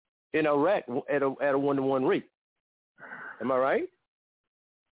in Iraq at a 1-to-1 rate. Am I right?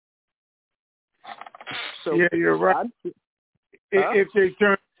 So yeah, you're right. If they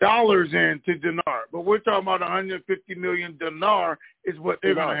turn dollars into dinar, but we're talking about 150 million dinar is what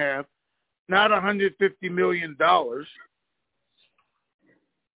they're going to have, not $150 million.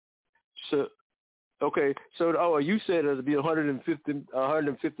 So, okay. So, you said it would be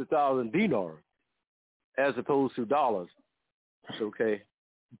 150,000 dinar, as opposed to dollars. Okay.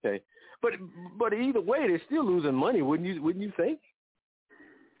 But either way, they're still losing money, wouldn't you think?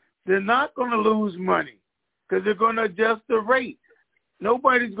 They're not going to lose money because they're going to adjust the rate.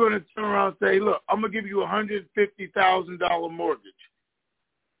 Nobody's going to turn around and say, "Look, I'm going to give you a $150,000 mortgage."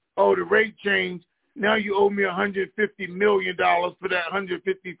 Oh, the rate changed. Now you owe me $150 million for that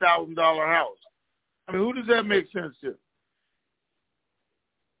 $150,000 house. I mean, who does that make sense to?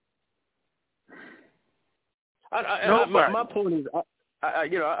 My point is,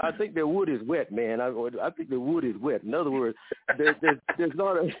 I think the wood is wet, man. I think the wood is wet. In other words, there's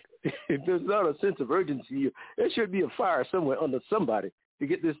not a sense of urgency. There should be a fire somewhere under somebody to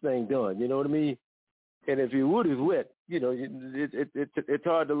get this thing done. You know what I mean? And if your wood is wet, it's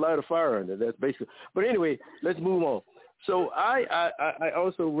hard to light a fire under. That's basically. But anyway, let's move on. So I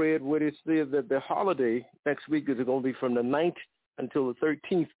also read what it said that the holiday next week is going to be from the 9th until the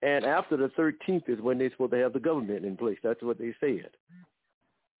 13th, and after the 13th is when they're supposed to have the government in place. That's what they said.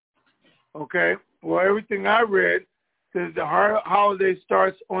 Okay. Well, everything I read says the holiday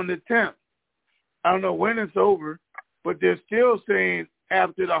starts on the 10th. I don't know when it's over, but they're still saying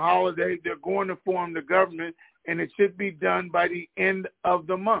after the holiday they're going to form the government, and it should be done by the end of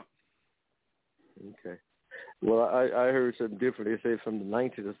the month. Okay. Well, I heard something different. They said from the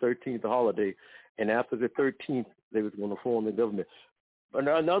 9th to the 13th, the holiday, and after the 13th, they was going to form the government. But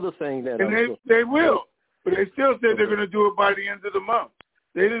another thing that they will, but they still said they're going to do it by the end of the month.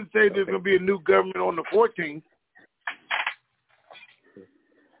 They didn't say there's going to be a new government on the 14th.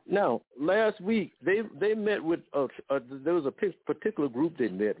 Now, last week they met with there was a particular group they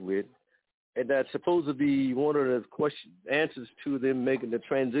met with, and that's supposed to be one of the answers to them making the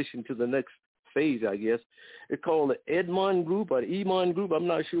transition to the next phase, I guess. It's called the Edmond Group or the Emon Group. I'm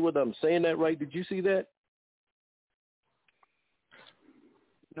not sure whether I'm saying that right. Did you see that?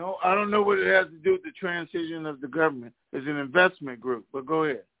 No, I don't know what it has to do with the transition of the government. It's an investment group, but go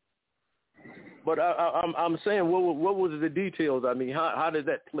ahead. But I'm saying, what was the details? I mean, how does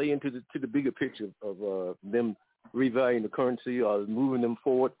that play into the bigger picture of them revaluing the currency or moving them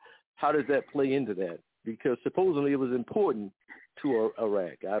forward? How does that play into that? Because supposedly it was important to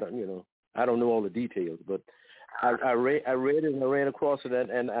Iraq. I don't know all the details, but I read it and I ran across it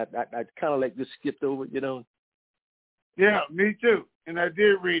and I kind of like just skipped over it, Yeah, me too. And I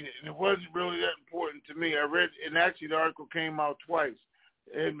did read it, and it wasn't really that important to me. I read, and actually the article came out twice,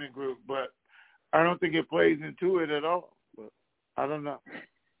 the Edmond Group, but I don't think it plays into it at all. But I don't know.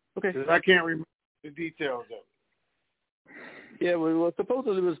 Okay. Because I can't remember the details of it. Yeah, well,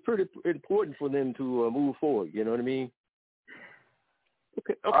 supposedly it was pretty important for them to move forward. You know what I mean?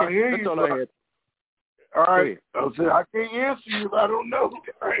 Okay, that's all I had. All right. I can't answer you if I don't know.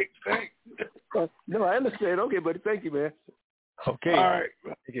 All right, thanks. No, I understand. Okay, buddy. Thank you, man. Okay. All right.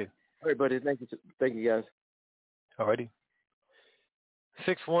 Thank you. All right, buddy. Thank you, guys. All righty.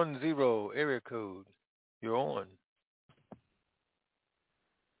 610 area code. You're on.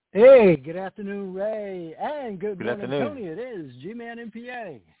 Hey, good afternoon, Ray, and good morning, afternoon. Tony. It is G-Man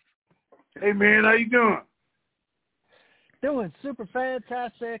MPA. Hey, man, how you doing? Doing super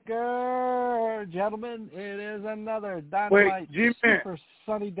fantastic, gentlemen. It is another dynamite, super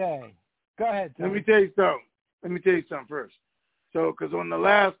sunny day. Go ahead, Tony. Let me tell you something first. So, because on the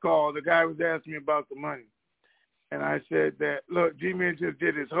last call, the guy was asking me about the money. And I said that, look, G-Man just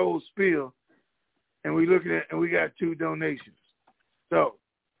did his whole spiel, and we looking at, and we got 2 donations. So,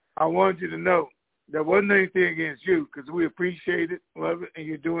 I wanted you to know there wasn't anything against you because we appreciate it, love it, and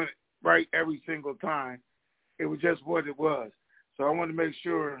you're doing it right every single time. It was just what it was. So I wanted to make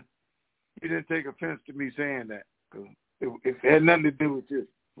sure you didn't take offense to me saying that. Cause it had nothing to do with you.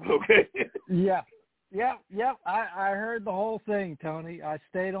 Okay? Yeah. I heard the whole thing, Tony. I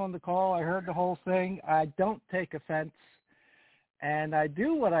stayed on the call. I heard the whole thing. I don't take offense. And I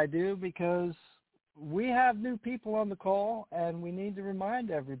do what I do because we have new people on the call, and we need to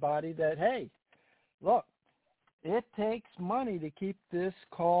remind everybody that, hey, look, it takes money to keep this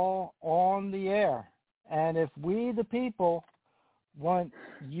call on the air. And if we, the people, want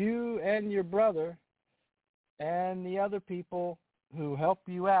you and your brother and the other people who help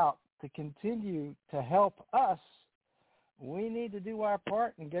you out to continue to help us, we need to do our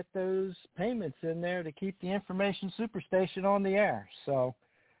part and get those payments in there to keep the information superstation on the air. So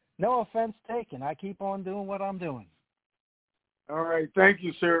no offense taken. I keep on doing what I'm doing. All right. Thank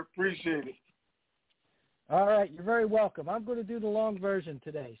you, sir. Appreciate it. All right. You're very welcome. I'm going to do the long version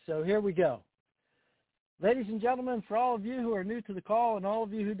today. So here we go. Ladies and gentlemen, for all of you who are new to the call and all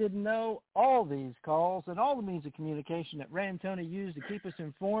of you who didn't know, all these calls and all the means of communication that Ray and Tony use to keep us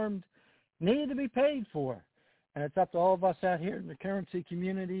informed need to be paid for. And it's up to all of us out here in the currency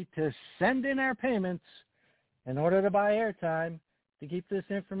community to send in our payments in order to buy airtime to keep this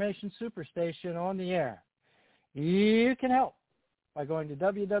information superstation on the air. You can help by going to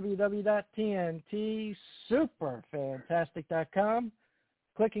www.TNTSuperfantastic.com,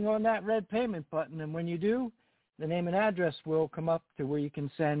 clicking on that red payment button, and when you do, the name and address will come up to where you can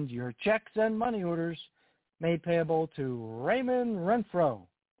send your checks and money orders made payable to Raymond Renfro,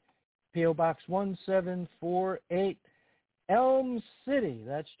 P.O. Box 1748, Elm City.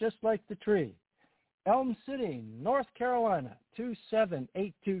 That's just like the tree. Elm City, North Carolina,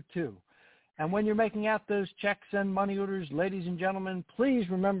 27822. And when you're making out those checks and money orders, ladies and gentlemen, please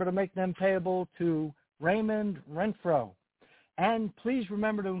remember to make them payable to Raymond Renfro. And please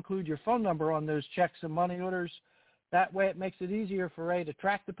remember to include your phone number on those checks and money orders. That way it makes it easier for Ray to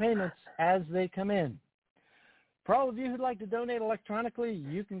track the payments as they come in. For all of you who'd like to donate electronically,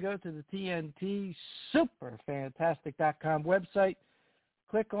 you can go to the TNTSuperfantastic.com website,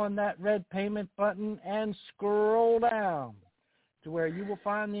 click on that red payment button, and scroll down to where you will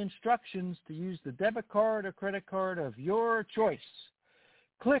find the instructions to use the debit card or credit card of your choice.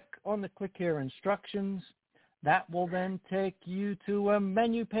 Click on the Click Here instructions. That will then take you to a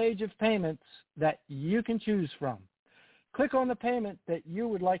menu page of payments that you can choose from. Click on the payment that you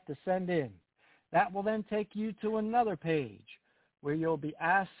would like to send in. That will then take you to another page where you'll be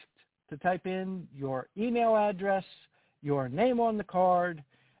asked to type in your email address, your name on the card,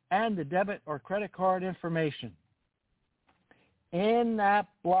 and the debit or credit card information. In that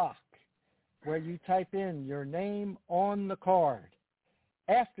block where you type in your name on the card,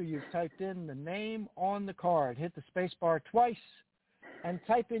 after you've typed in the name on the card, hit the space bar twice and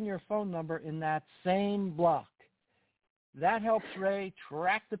type in your phone number in that same block. That helps Ray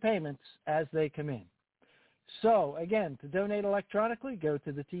track the payments as they come in. So, again, to donate electronically, go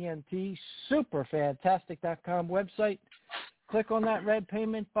to the TNTSuperfantastic.com website, click on that red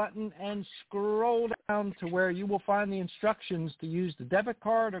payment button, and scroll down to where you will find the instructions to use the debit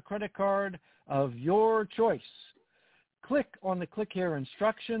card or credit card of your choice. Click on the Click Here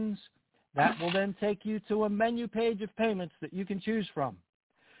instructions. That will then take you to a menu page of payments that you can choose from.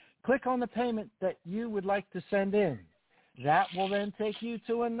 Click on the payment that you would like to send in. That will then take you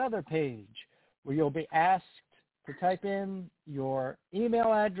to another page where you'll be asked to type in your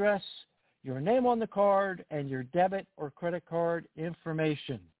email address, your name on the card, and your debit or credit card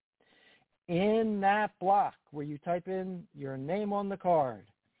information. In that block where you type in your name on the card,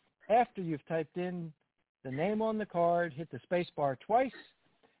 after you've typed in the name on the card, hit the space bar twice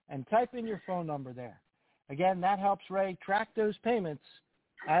and type in your phone number there. Again, that helps Ray track those payments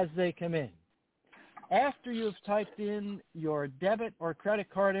as they come in. After you've typed in your debit or credit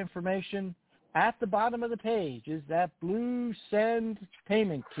card information, at the bottom of the page is that blue send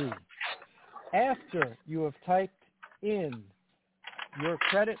payment key. After you have typed in your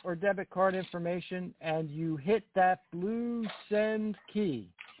credit or debit card information and you hit that blue send key,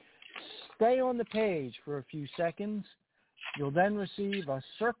 stay on the page for a few seconds. You'll then receive a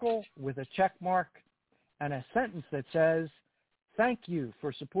circle with a check mark and a sentence that says, "Thank you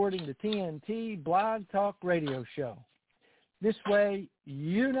for supporting the TNT Blog Talk Radio Show." This way,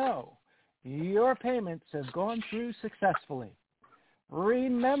 you know your payments have gone through successfully.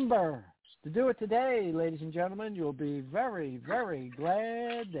 Remember to do it today, ladies and gentlemen. You'll be very, very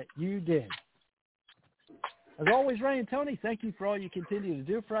glad that you did. As always, Ray and Tony, thank you for all you continue to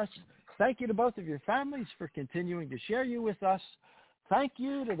do for us. Thank you to both of your families for continuing to share you with us. Thank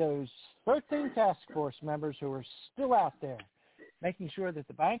you to those 13 task force members who are still out there, making sure that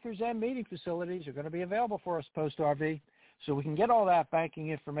the bankers and meeting facilities are going to be available for us post-RV so we can get all that banking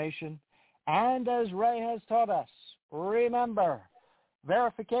information. And as Ray has taught us, remember,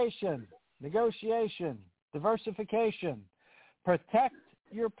 verification, negotiation, diversification, protect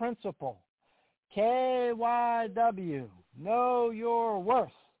your principal, KYW, know your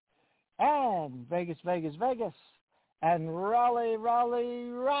worth, and Vegas, Vegas, Vegas, and Raleigh, Raleigh,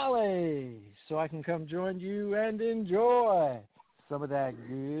 Raleigh, so I can come join you and enjoy some of that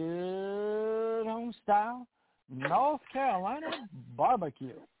good home-style North Carolina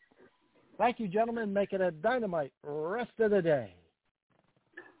barbecue. Thank you, gentlemen. Make it a dynamite rest of the day.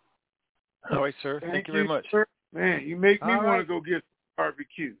 All right, sir. Thank you very much. Sir. Man, you make me All want right. to go get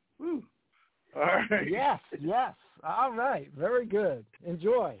barbecue. Woo. All right. Yes, yes. All right. Very good.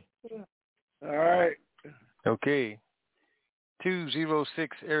 Enjoy. All right. Okay.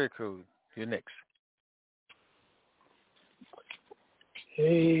 206 area code. You're next.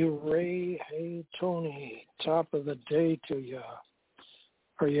 Hey, Ray. Hey, Tony. Top of the day to you.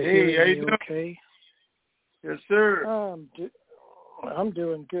 Are you hearing me okay? Yes, sir. I'm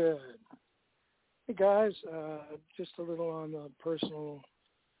doing good. Hey, guys, just a little on the personal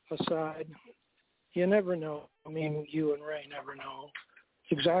aside. You never know. I mean, you and Ray never know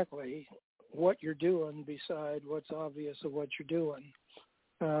exactly what you're doing beside what's obvious of what you're doing.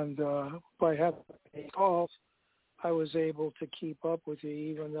 And by having calls, I was able to keep up with you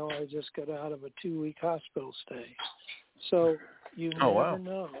even though I just got out of a 2-week hospital stay. So you never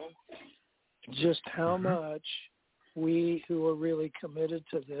know just how much we who are really committed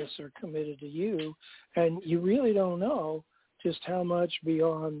to this are committed to you. And you really don't know just how much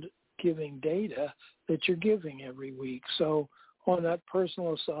beyond giving data that you're giving every week. So on that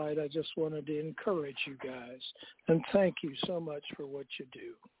personal side, I just wanted to encourage you guys and thank you so much for what you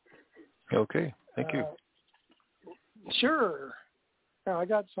do. Okay. Thank you. Sure. Now, I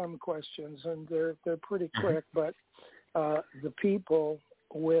got some questions, and they're pretty quick, but the people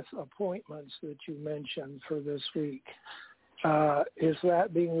with appointments that you mentioned for this week, is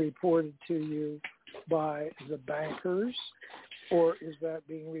that being reported to you by the bankers, or is that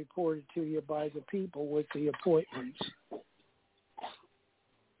being reported to you by the people with the appointments?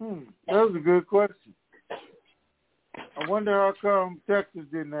 That was a good question. I wonder how come Texas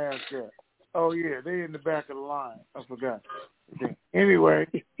didn't ask that. Oh, yeah, they in the back of the line. I forgot. Anyway,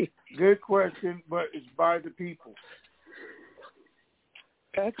 good question, but it's by the people.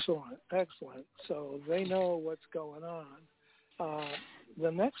 Excellent, excellent. So they know what's going on. The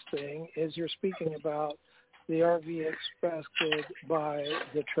next thing is you're speaking about the RV expected by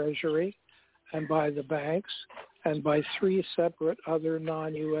the Treasury and by the banks and by 3 separate other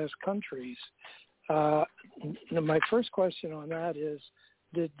non-U.S. countries. My first question on that is,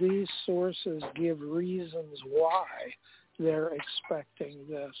 did these sources give reasons why they're expecting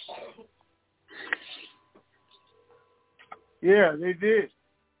this? Yeah, they did.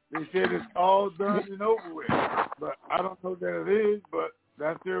 They said it's all done and over with. But I don't know that it is, but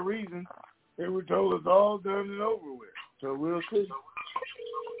that's their reason. They were told it's all done and over with. So we'll see.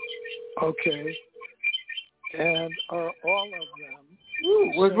 Okay. And are all of them...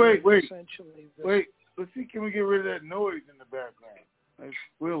 Wait. Essentially Wait. Let's see, can we get rid of that noise in the background? That's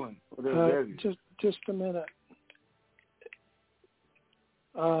squealing. Whatever that is. Just a minute.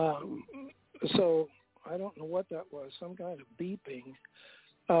 So I don't know what that was. Some kind of beeping.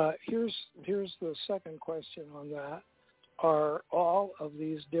 Here's the second question on that. Are all of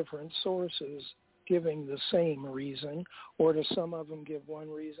these different sources giving the same reason, or do some of them give one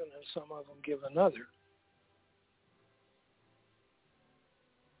reason and some of them give another?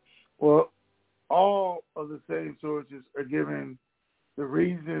 Well, all of the same sources are giving the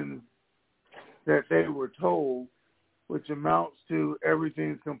reasons that they were told, which amounts to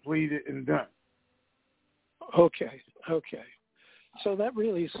everything's completed and done. Okay. So that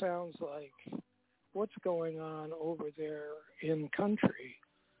really sounds like what's going on over there in country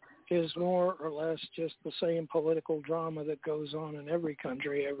is more or less just the same political drama that goes on in every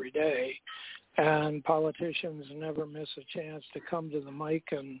country every day, and politicians never miss a chance to come to the mic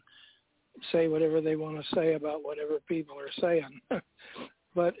and say whatever they want to say about whatever people are saying.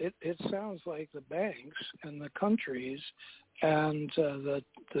 But it sounds like the banks and the countries and the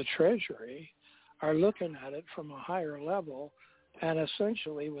Treasury are looking at it from a higher level and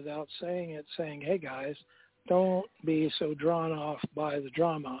essentially, without saying it, saying, hey, guys, don't be so drawn off by the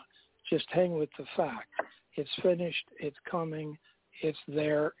drama. Just hang with the fact. It's finished. It's coming. It's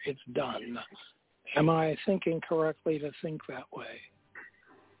there. It's done. Am I thinking correctly to think that way?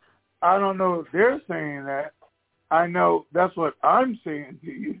 I don't know if they're saying that. I know that's what I'm saying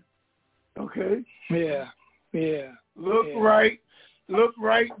to you. Okay? Yeah. Look right,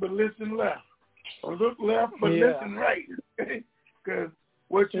 but listen left. Or look left, but listen right. Okay? Because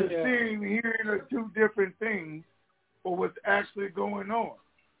what you're seeing and hearing are two different things for what's actually going on,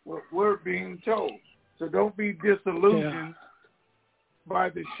 what we're being told. So don't be disillusioned by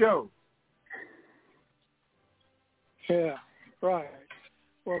the show. Yeah, right.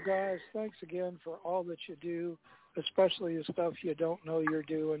 Well, guys, thanks again for all that you do, especially the stuff you don't know you're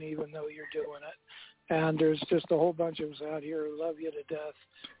doing, even though you're doing it. And there's just a whole bunch of us out here who love you to death.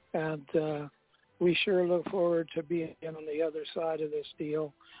 And we sure look forward to being on the other side of this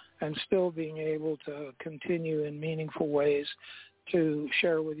deal and still being able to continue in meaningful ways to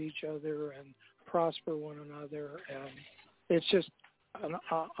share with each other and prosper one another. And it's just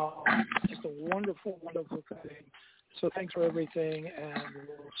just a wonderful, wonderful thing. So thanks for everything, and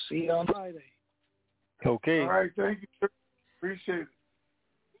we'll see you on Friday. Okay. All right, thank you, sir. Appreciate it.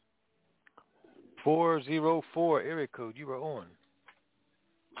 404 area code, you are on.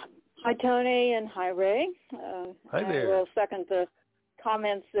 Hi, Tony, and hi, Ray. Hi there. I will second the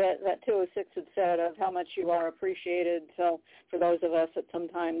comments that 206 had said of how much you are appreciated. So for those of us that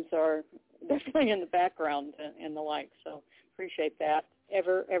sometimes are definitely in the background and the like, so appreciate that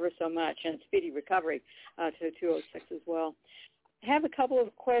ever so much, and speedy recovery to 206 as well. I have a couple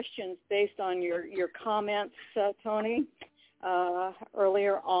of questions based on your comments, Tony,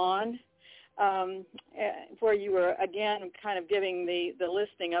 earlier on. Where you were, again, kind of giving the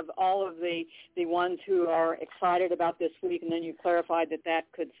listing of all of the ones who are excited about this week, and then you clarified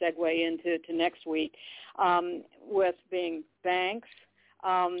that could segue into next week with being banks.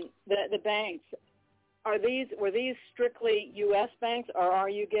 The banks, were these strictly U.S. banks, or are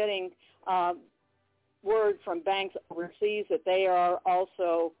you getting word from banks overseas that they are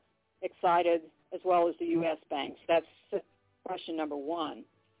also excited as well as the U.S. banks? That's question number one.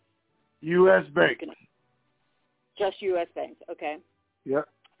 U.S. banks. Just U.S. banks, okay. Yep.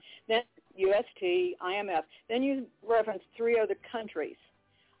 Then UST, IMF. Then you referenced three other countries.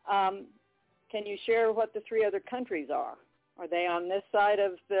 Can you share what the three other countries are? Are they on this side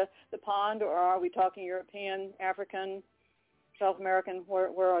of the pond, or are we talking European, African, South American?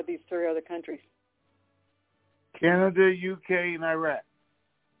 Where are these three other countries? Canada, UK, and Iraq.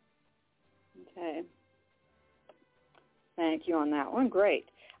 Okay. Thank you on that one. Great.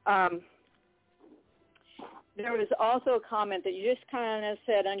 There was also a comment that you just kind of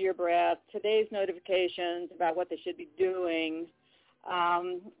said under your breath, today's notifications about what they should be doing.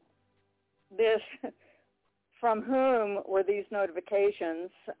 From whom were these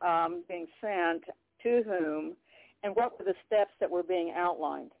notifications being sent, to whom, and what were the steps that were being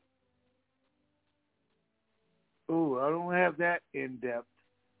outlined? Oh, I don't have that in depth,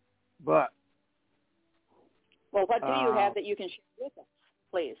 but. Well, what do you have that you can share with us,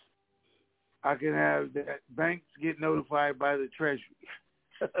 please? I can have that banks get notified by the Treasury.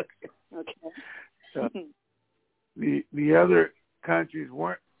 Okay. The other countries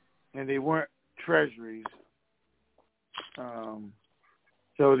weren't, and they weren't treasuries.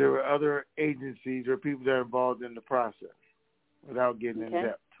 So there were other agencies or people that are involved in the process without getting in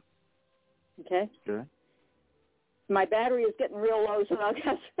depth. Okay. Okay. My battery is getting real low, so I'll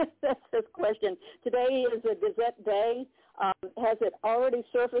ask this question. Today is a Gazette Day. Has it already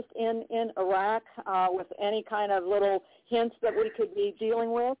surfaced in Iraq with any kind of little hints that we could be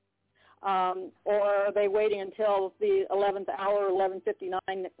dealing with? Or are they waiting until the 11th hour, 11:59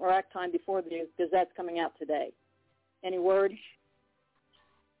 Iraq time before the Gazette's coming out today? Any word?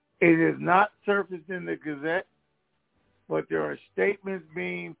 It is not surfaced in the Gazette, but there are statements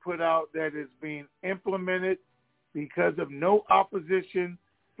being put out that is being implemented because of no opposition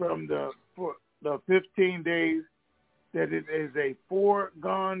from the 15 days, that it is a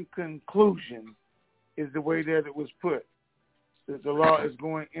foregone conclusion, is the way that it was put, that the law is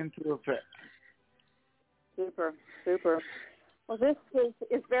going into effect. Super. Well, this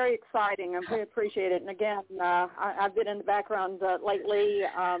is very exciting. I really appreciate it. And again, I've been in the background lately,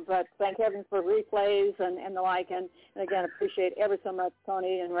 but thank heavens for replays and the like. And again, appreciate ever so much,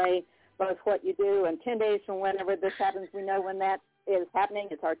 Tony and Ray, both what you do. And 10 days from whenever this happens, we know when that is happening.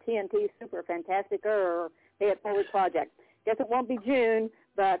 It's our TNT Superfantastic or Pay It Forward project. Guess it won't be June,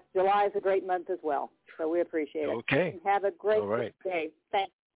 but July is a great month as well. So we appreciate it. Okay. And have a great All right. day.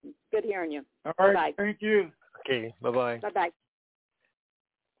 Thanks. Good hearing you. All right. Bye-bye. Thank you. Okay. Bye-bye. Bye-bye.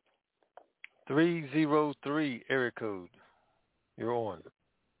 303 area code. You're on.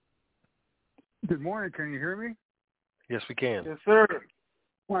 Good morning. Can you hear me? Yes, we can. Yes, sir.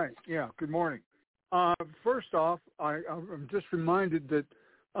 Hi. Yeah. Good morning. First off, I'm just reminded that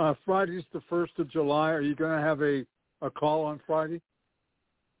Friday's the 1st of July. Are you going to have a call on Friday?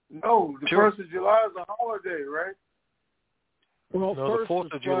 No, the 1st of July is a holiday, right? Well, no, the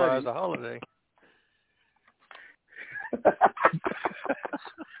 4th of July is a holiday.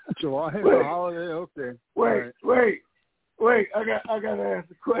 July is a holiday. Okay. Wait. I gotta ask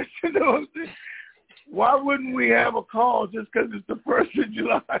a question. Why wouldn't we have a call just because it's the 1st of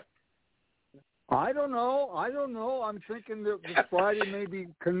July? I don't know. I'm thinking that the Friday may be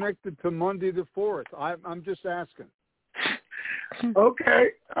connected to Monday the 4th. I'm just asking.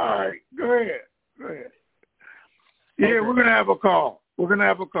 Okay. All right. Go ahead. Yeah, okay. We're gonna have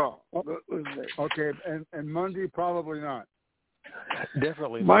a call. Okay, and Monday probably not.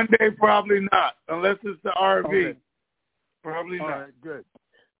 Definitely. Monday probably not, unless it's the RV. Okay. Probably All not. Right,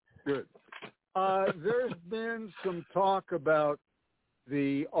 good. There's been some talk about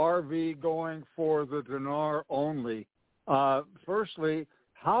the RV going for the dinar only. Firstly,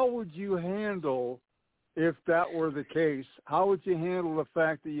 how would you handle, if that were the case, how would you handle the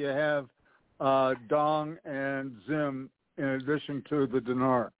fact that you have Dong and Zim in addition to the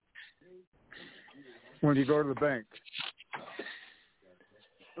dinar when you go to the bank?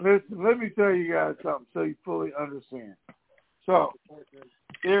 Listen, let me tell you guys something so you fully understand. So,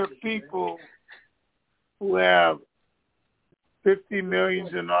 there are people who have 50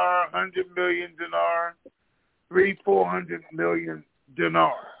 million dinar, 100 million dinar, 400 million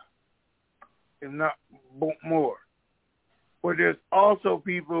dinar, if not more. But there's also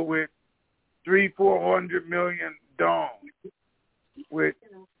people with 400 million dong, with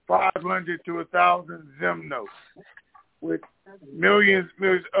 500 to 1,000 zim notes, with millions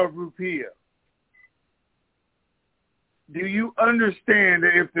of rupiah. Do you understand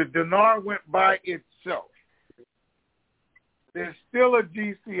that if the dinar went by itself, there's still a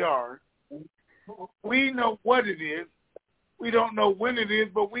GCR. We know what it is. We don't know when it is,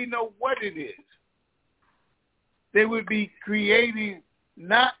 but we know what it is. They would be creating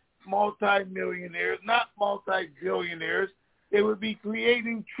not multi-millionaires, not multi-billionaires. They would be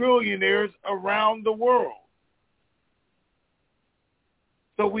creating trillionaires around the world.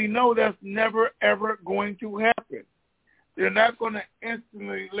 So we know that's never, ever going to happen. They're not going to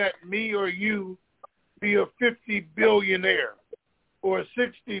instantly let me or you be a 50 billionaire or a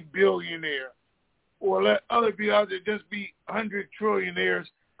 60 billionaire, or let other people out there just be 100 trillionaires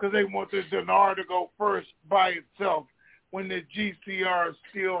because they want the dinar to go first by itself when the GCR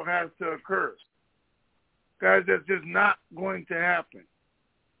still has to occur. Guys, that's just not going to happen.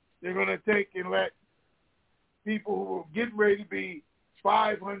 They're going to take and let people who are getting ready to be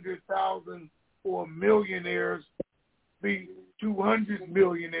 500,000 or millionaires be 200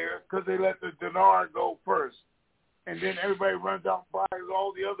 millionaires because they let the dinar go first. And then everybody runs out and buys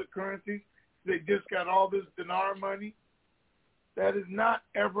all the other currencies. They just got all this dinar money. That is not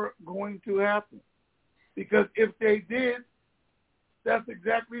ever going to happen. Because if they did, that's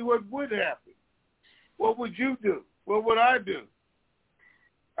exactly what would happen. What would you do? What would I do?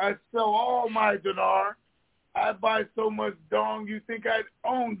 I'd sell all my dinar I buy so much dong you think I'd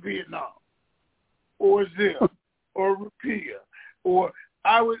own Vietnam or Zim or Rupiah, or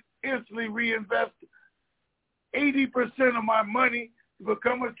I would instantly reinvest 80% of my money to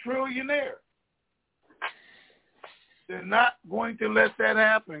become a trillionaire. They're not going to let that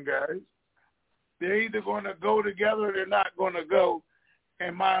happen, guys. They're either going to go together or they're not going to go.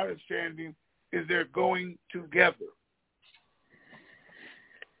 And my understanding is they're going together.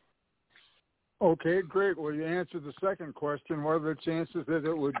 Okay, great. Well, you answered the second question. What are the chances that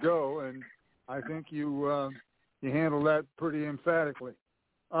it would go? And I think you handled that pretty emphatically.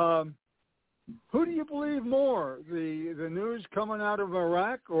 Who do you believe more, the news coming out of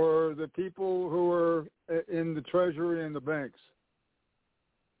Iraq or the people who are in the Treasury and the banks?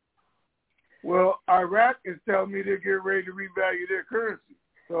 Well, Iraq is telling me they're getting ready to revalue their currency.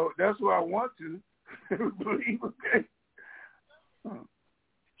 So that's what I want to believe. Okay.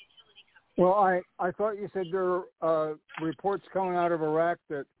 Well, I thought you said there are reports coming out of Iraq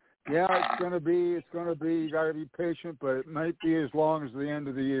that, yeah, it's going to be, you got to be patient, but it might be as long as the end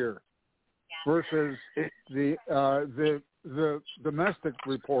of the year. Versus the domestic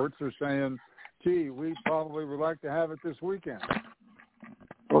reports are saying, gee, we probably would like to have it this weekend.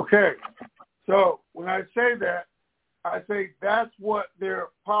 Okay. So when I say that, I say that's what their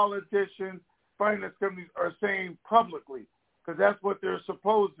politicians, finance companies are saying publicly, because that's what they're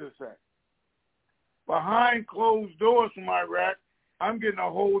supposed to say. Behind closed doors from Iraq, I'm getting a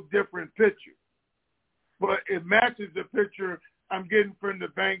whole different picture. But it matches the picture I'm getting from the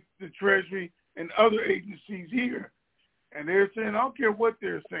banks, the Treasury, and other agencies here. And they're saying, I don't care what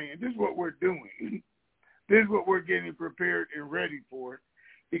they're saying. This is what we're doing. This is what we're getting prepared and ready for.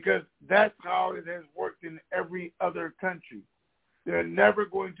 Because that's how it has worked in every other country. They're never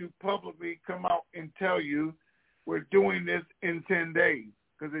going to publicly come out and tell you we're doing this in 10 days.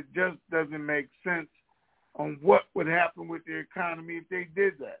 Because it just doesn't make sense on what would happen with the economy if they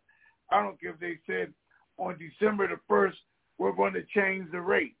did that. I don't care if they said on December the 1st, we're going to change the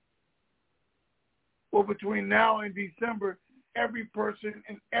rate. Well, between now and December, every person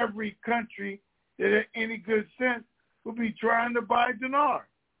in every country that had any good sense will be trying to buy dinar.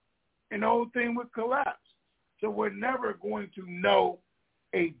 And the whole thing would collapse. So we're never going to know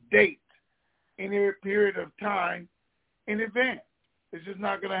a date in a period of time in advance. It's just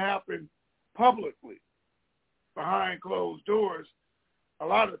not going to happen publicly. Behind closed doors, a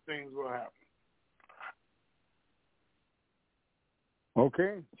lot of things will happen.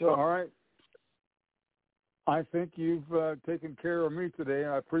 Okay. So, all right. I think you've taken care of me today.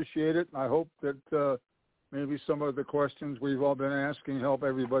 I appreciate it. I hope that maybe some of the questions we've all been asking help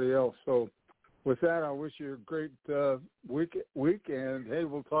everybody else. So with that, I wish you a great week, and, hey,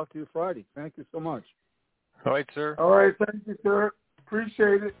 we'll talk to you Friday. Thank you so much. All right, sir. All right. Thank you, sir.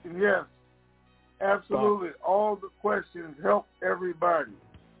 Appreciate it. And, yes, absolutely. Bye. All the questions help everybody.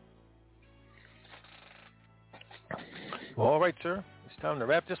 Well, all right, sir. It's time to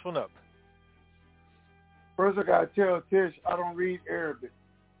wrap this one up. First, I got to tell Tish I don't read Arabic.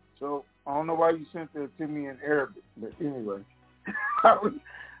 So I don't know why you sent that to me in Arabic. But anyway, I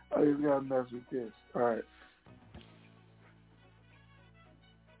just got to mess with Tish. All right.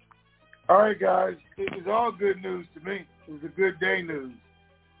 All right, guys. It was all good news to me. It was a good day news.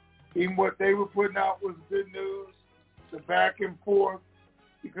 Even what they were putting out was good news. The back and forth,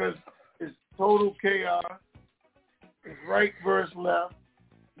 because it's total chaos. It's right versus left,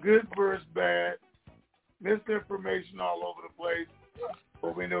 good versus bad, misinformation all over the place.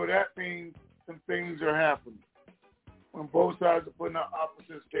 But we know that means some things are happening when both sides are putting out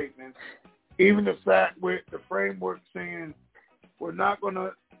opposite statements. Even the fact with the framework saying we're not going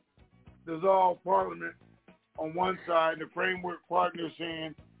to dissolve Parliament on one side, the framework partner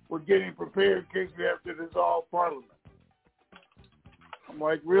saying we're getting prepared in case we have to dissolve Parliament. I'm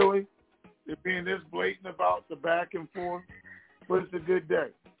like, really? They're being this blatant about the back and forth, but it's a good day.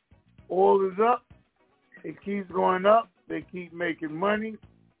 Oil is up. It keeps going up. They keep making money.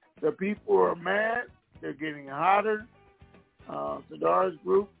 The people are mad. They're getting hotter. Sadar's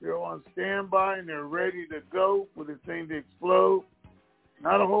group, they're on standby, and they're ready to go for this thing to explode.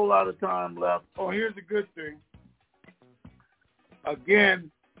 Not a whole lot of time left. Oh, here's a good thing.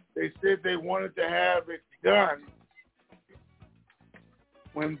 Again, they said they wanted to have it done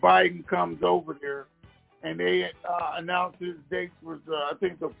when Biden comes over there, and they announced his dates was, I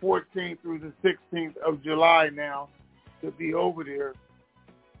think, the 14th through the 16th of July now to be over there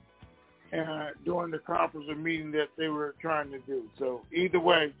during the conference or meeting that they were trying to do. So either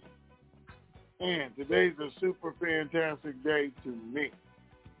way, and today's a super fantastic day to me.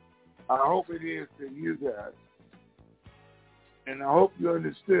 I hope it is to you guys. And I hope you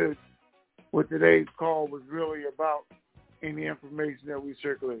understood what today's call was really about in the information that we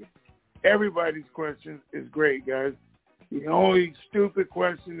circulated. Everybody's question is great, guys. The only stupid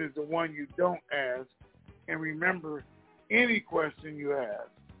question is the one you don't ask. And remember, any question you ask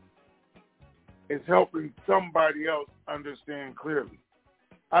is helping somebody else understand clearly.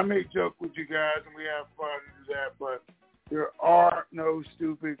 I may joke with you guys and we have fun and do that, but there are no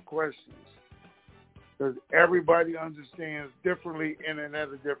stupid questions because everybody understands differently and at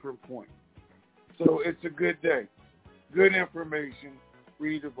a different point. So it's a good day. Good information.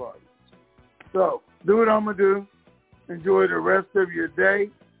 Read the body. So do what I'm going to do. Enjoy the rest of your day.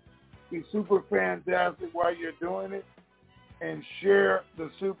 Be super fantastic while you're doing it. And share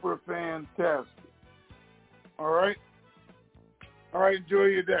the super fantastic. All right? All right, enjoy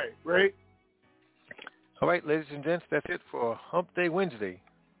your day. Right? All right, ladies and gents, that's it for Hump Day Wednesday.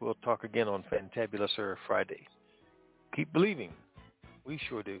 We'll talk again on Fantabular Friday. Keep believing. We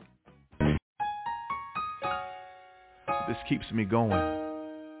sure do. This keeps me going.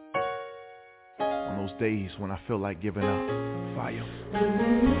 On those days when I feel like giving up. Fire.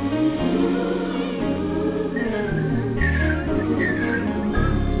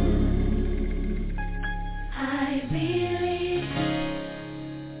 I believe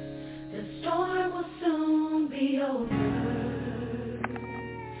the storm will soon be over.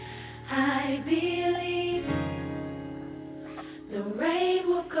 I believe the rain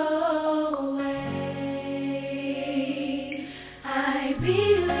will go away. I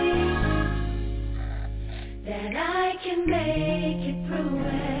believe that I can make it through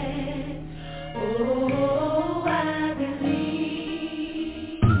it. Oh, I believe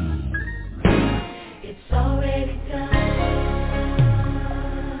it's already done.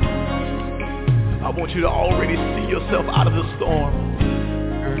 I want you to already see yourself out of the storm.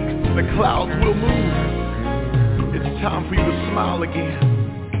 The clouds will move. It's time for you to smile again.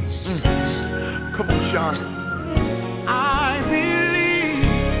 Come on, Sean. I believe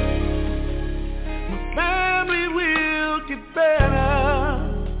my family will get better.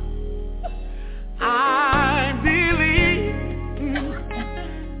 I believe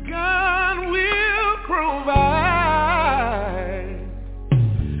God will provide.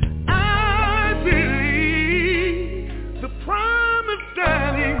 I believe the promise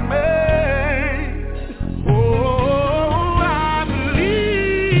that He made. Oh, I believe.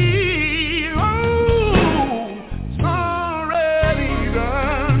 Oh, it's already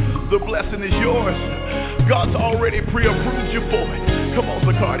done. The blessing is yours. God's already pre-approved you for it. Come on,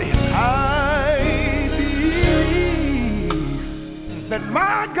 Zacardi. I believe that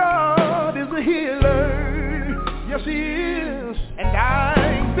my God is a healer. Yes, He is. And I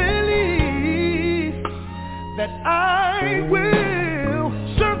believe that I will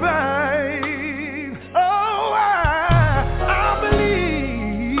survive. Oh, I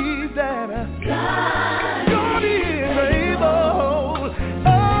believe that God is able.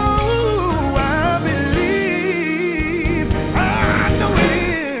 Oh, I believe. I know it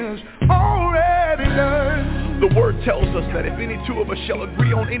is already done. The word tells us that if any two of us shall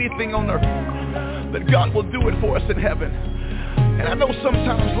agree on anything on earth, that God will do it for us in heaven. And I know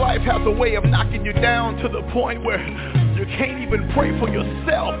sometimes life has a way of knocking you down to the point where you can't even pray for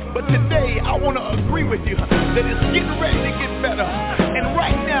yourself. But today I want to agree with you that it's getting ready to get better. And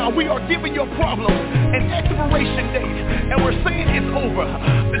right now we are giving your problem an expiration date. And we're saying it's over.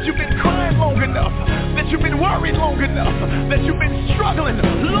 That you've been crying long enough. That you've been worried long enough. That you've been struggling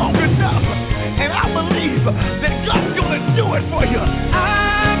long enough. And I believe that God's going to do it for you.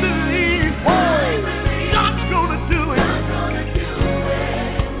 I believe God's going to do it.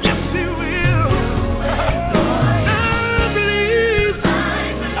 Yes, He will. I believe.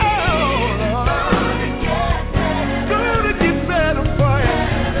 Oh, gonna get better for you.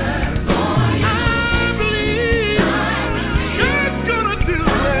 I believe God's gonna do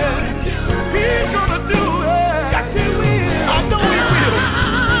it. He's gonna do it. Yes, He will. I know He will.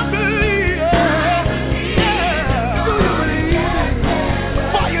 I believe. Yeah. Do you believe?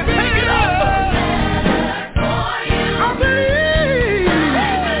 Fire, take it up. I believe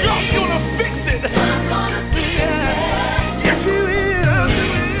God's going to fix it. yes, He will.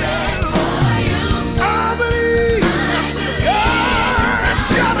 I believe God's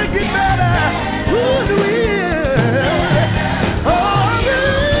gonna get better. Ooh, He will. Oh, I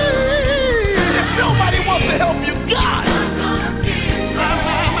believe If nobody wants to help you, God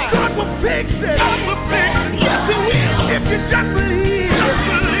will fix it. God will fix it. Yes, He will. If you just believe,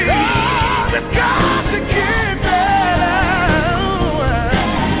 that God can get better.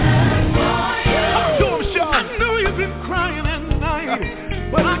 Talk to him, Sean. I know you've been crying at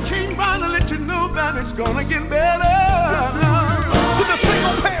night, but I came by to let you know that it's gonna get better. To the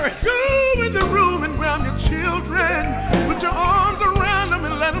single parent, God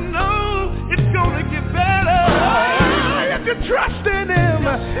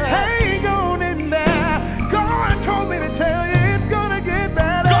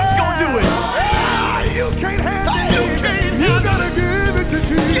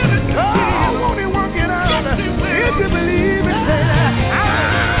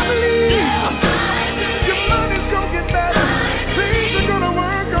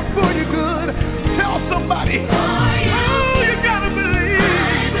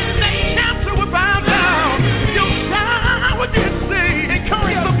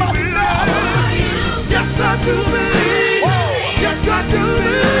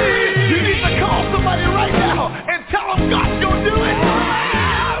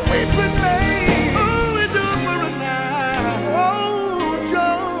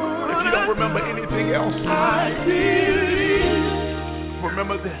remember anything else. I believe.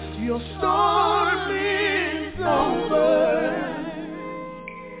 Remember this. Your storm is over.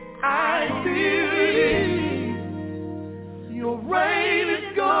 I believe. Your rain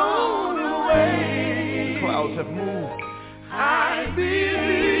is gone away. Clouds have moved. I believe.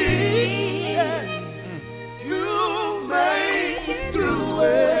 You made it through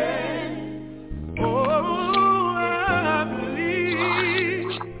it. Oh, I believe.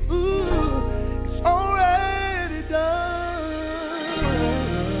 Ooh, it's already done.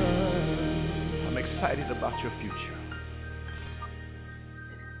 I'm excited about your future.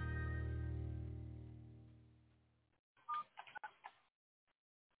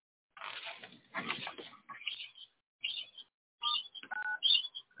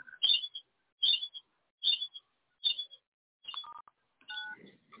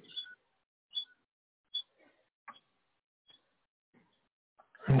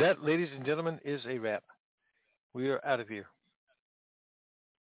 And that, ladies and gentlemen, is a wrap. We are out of here.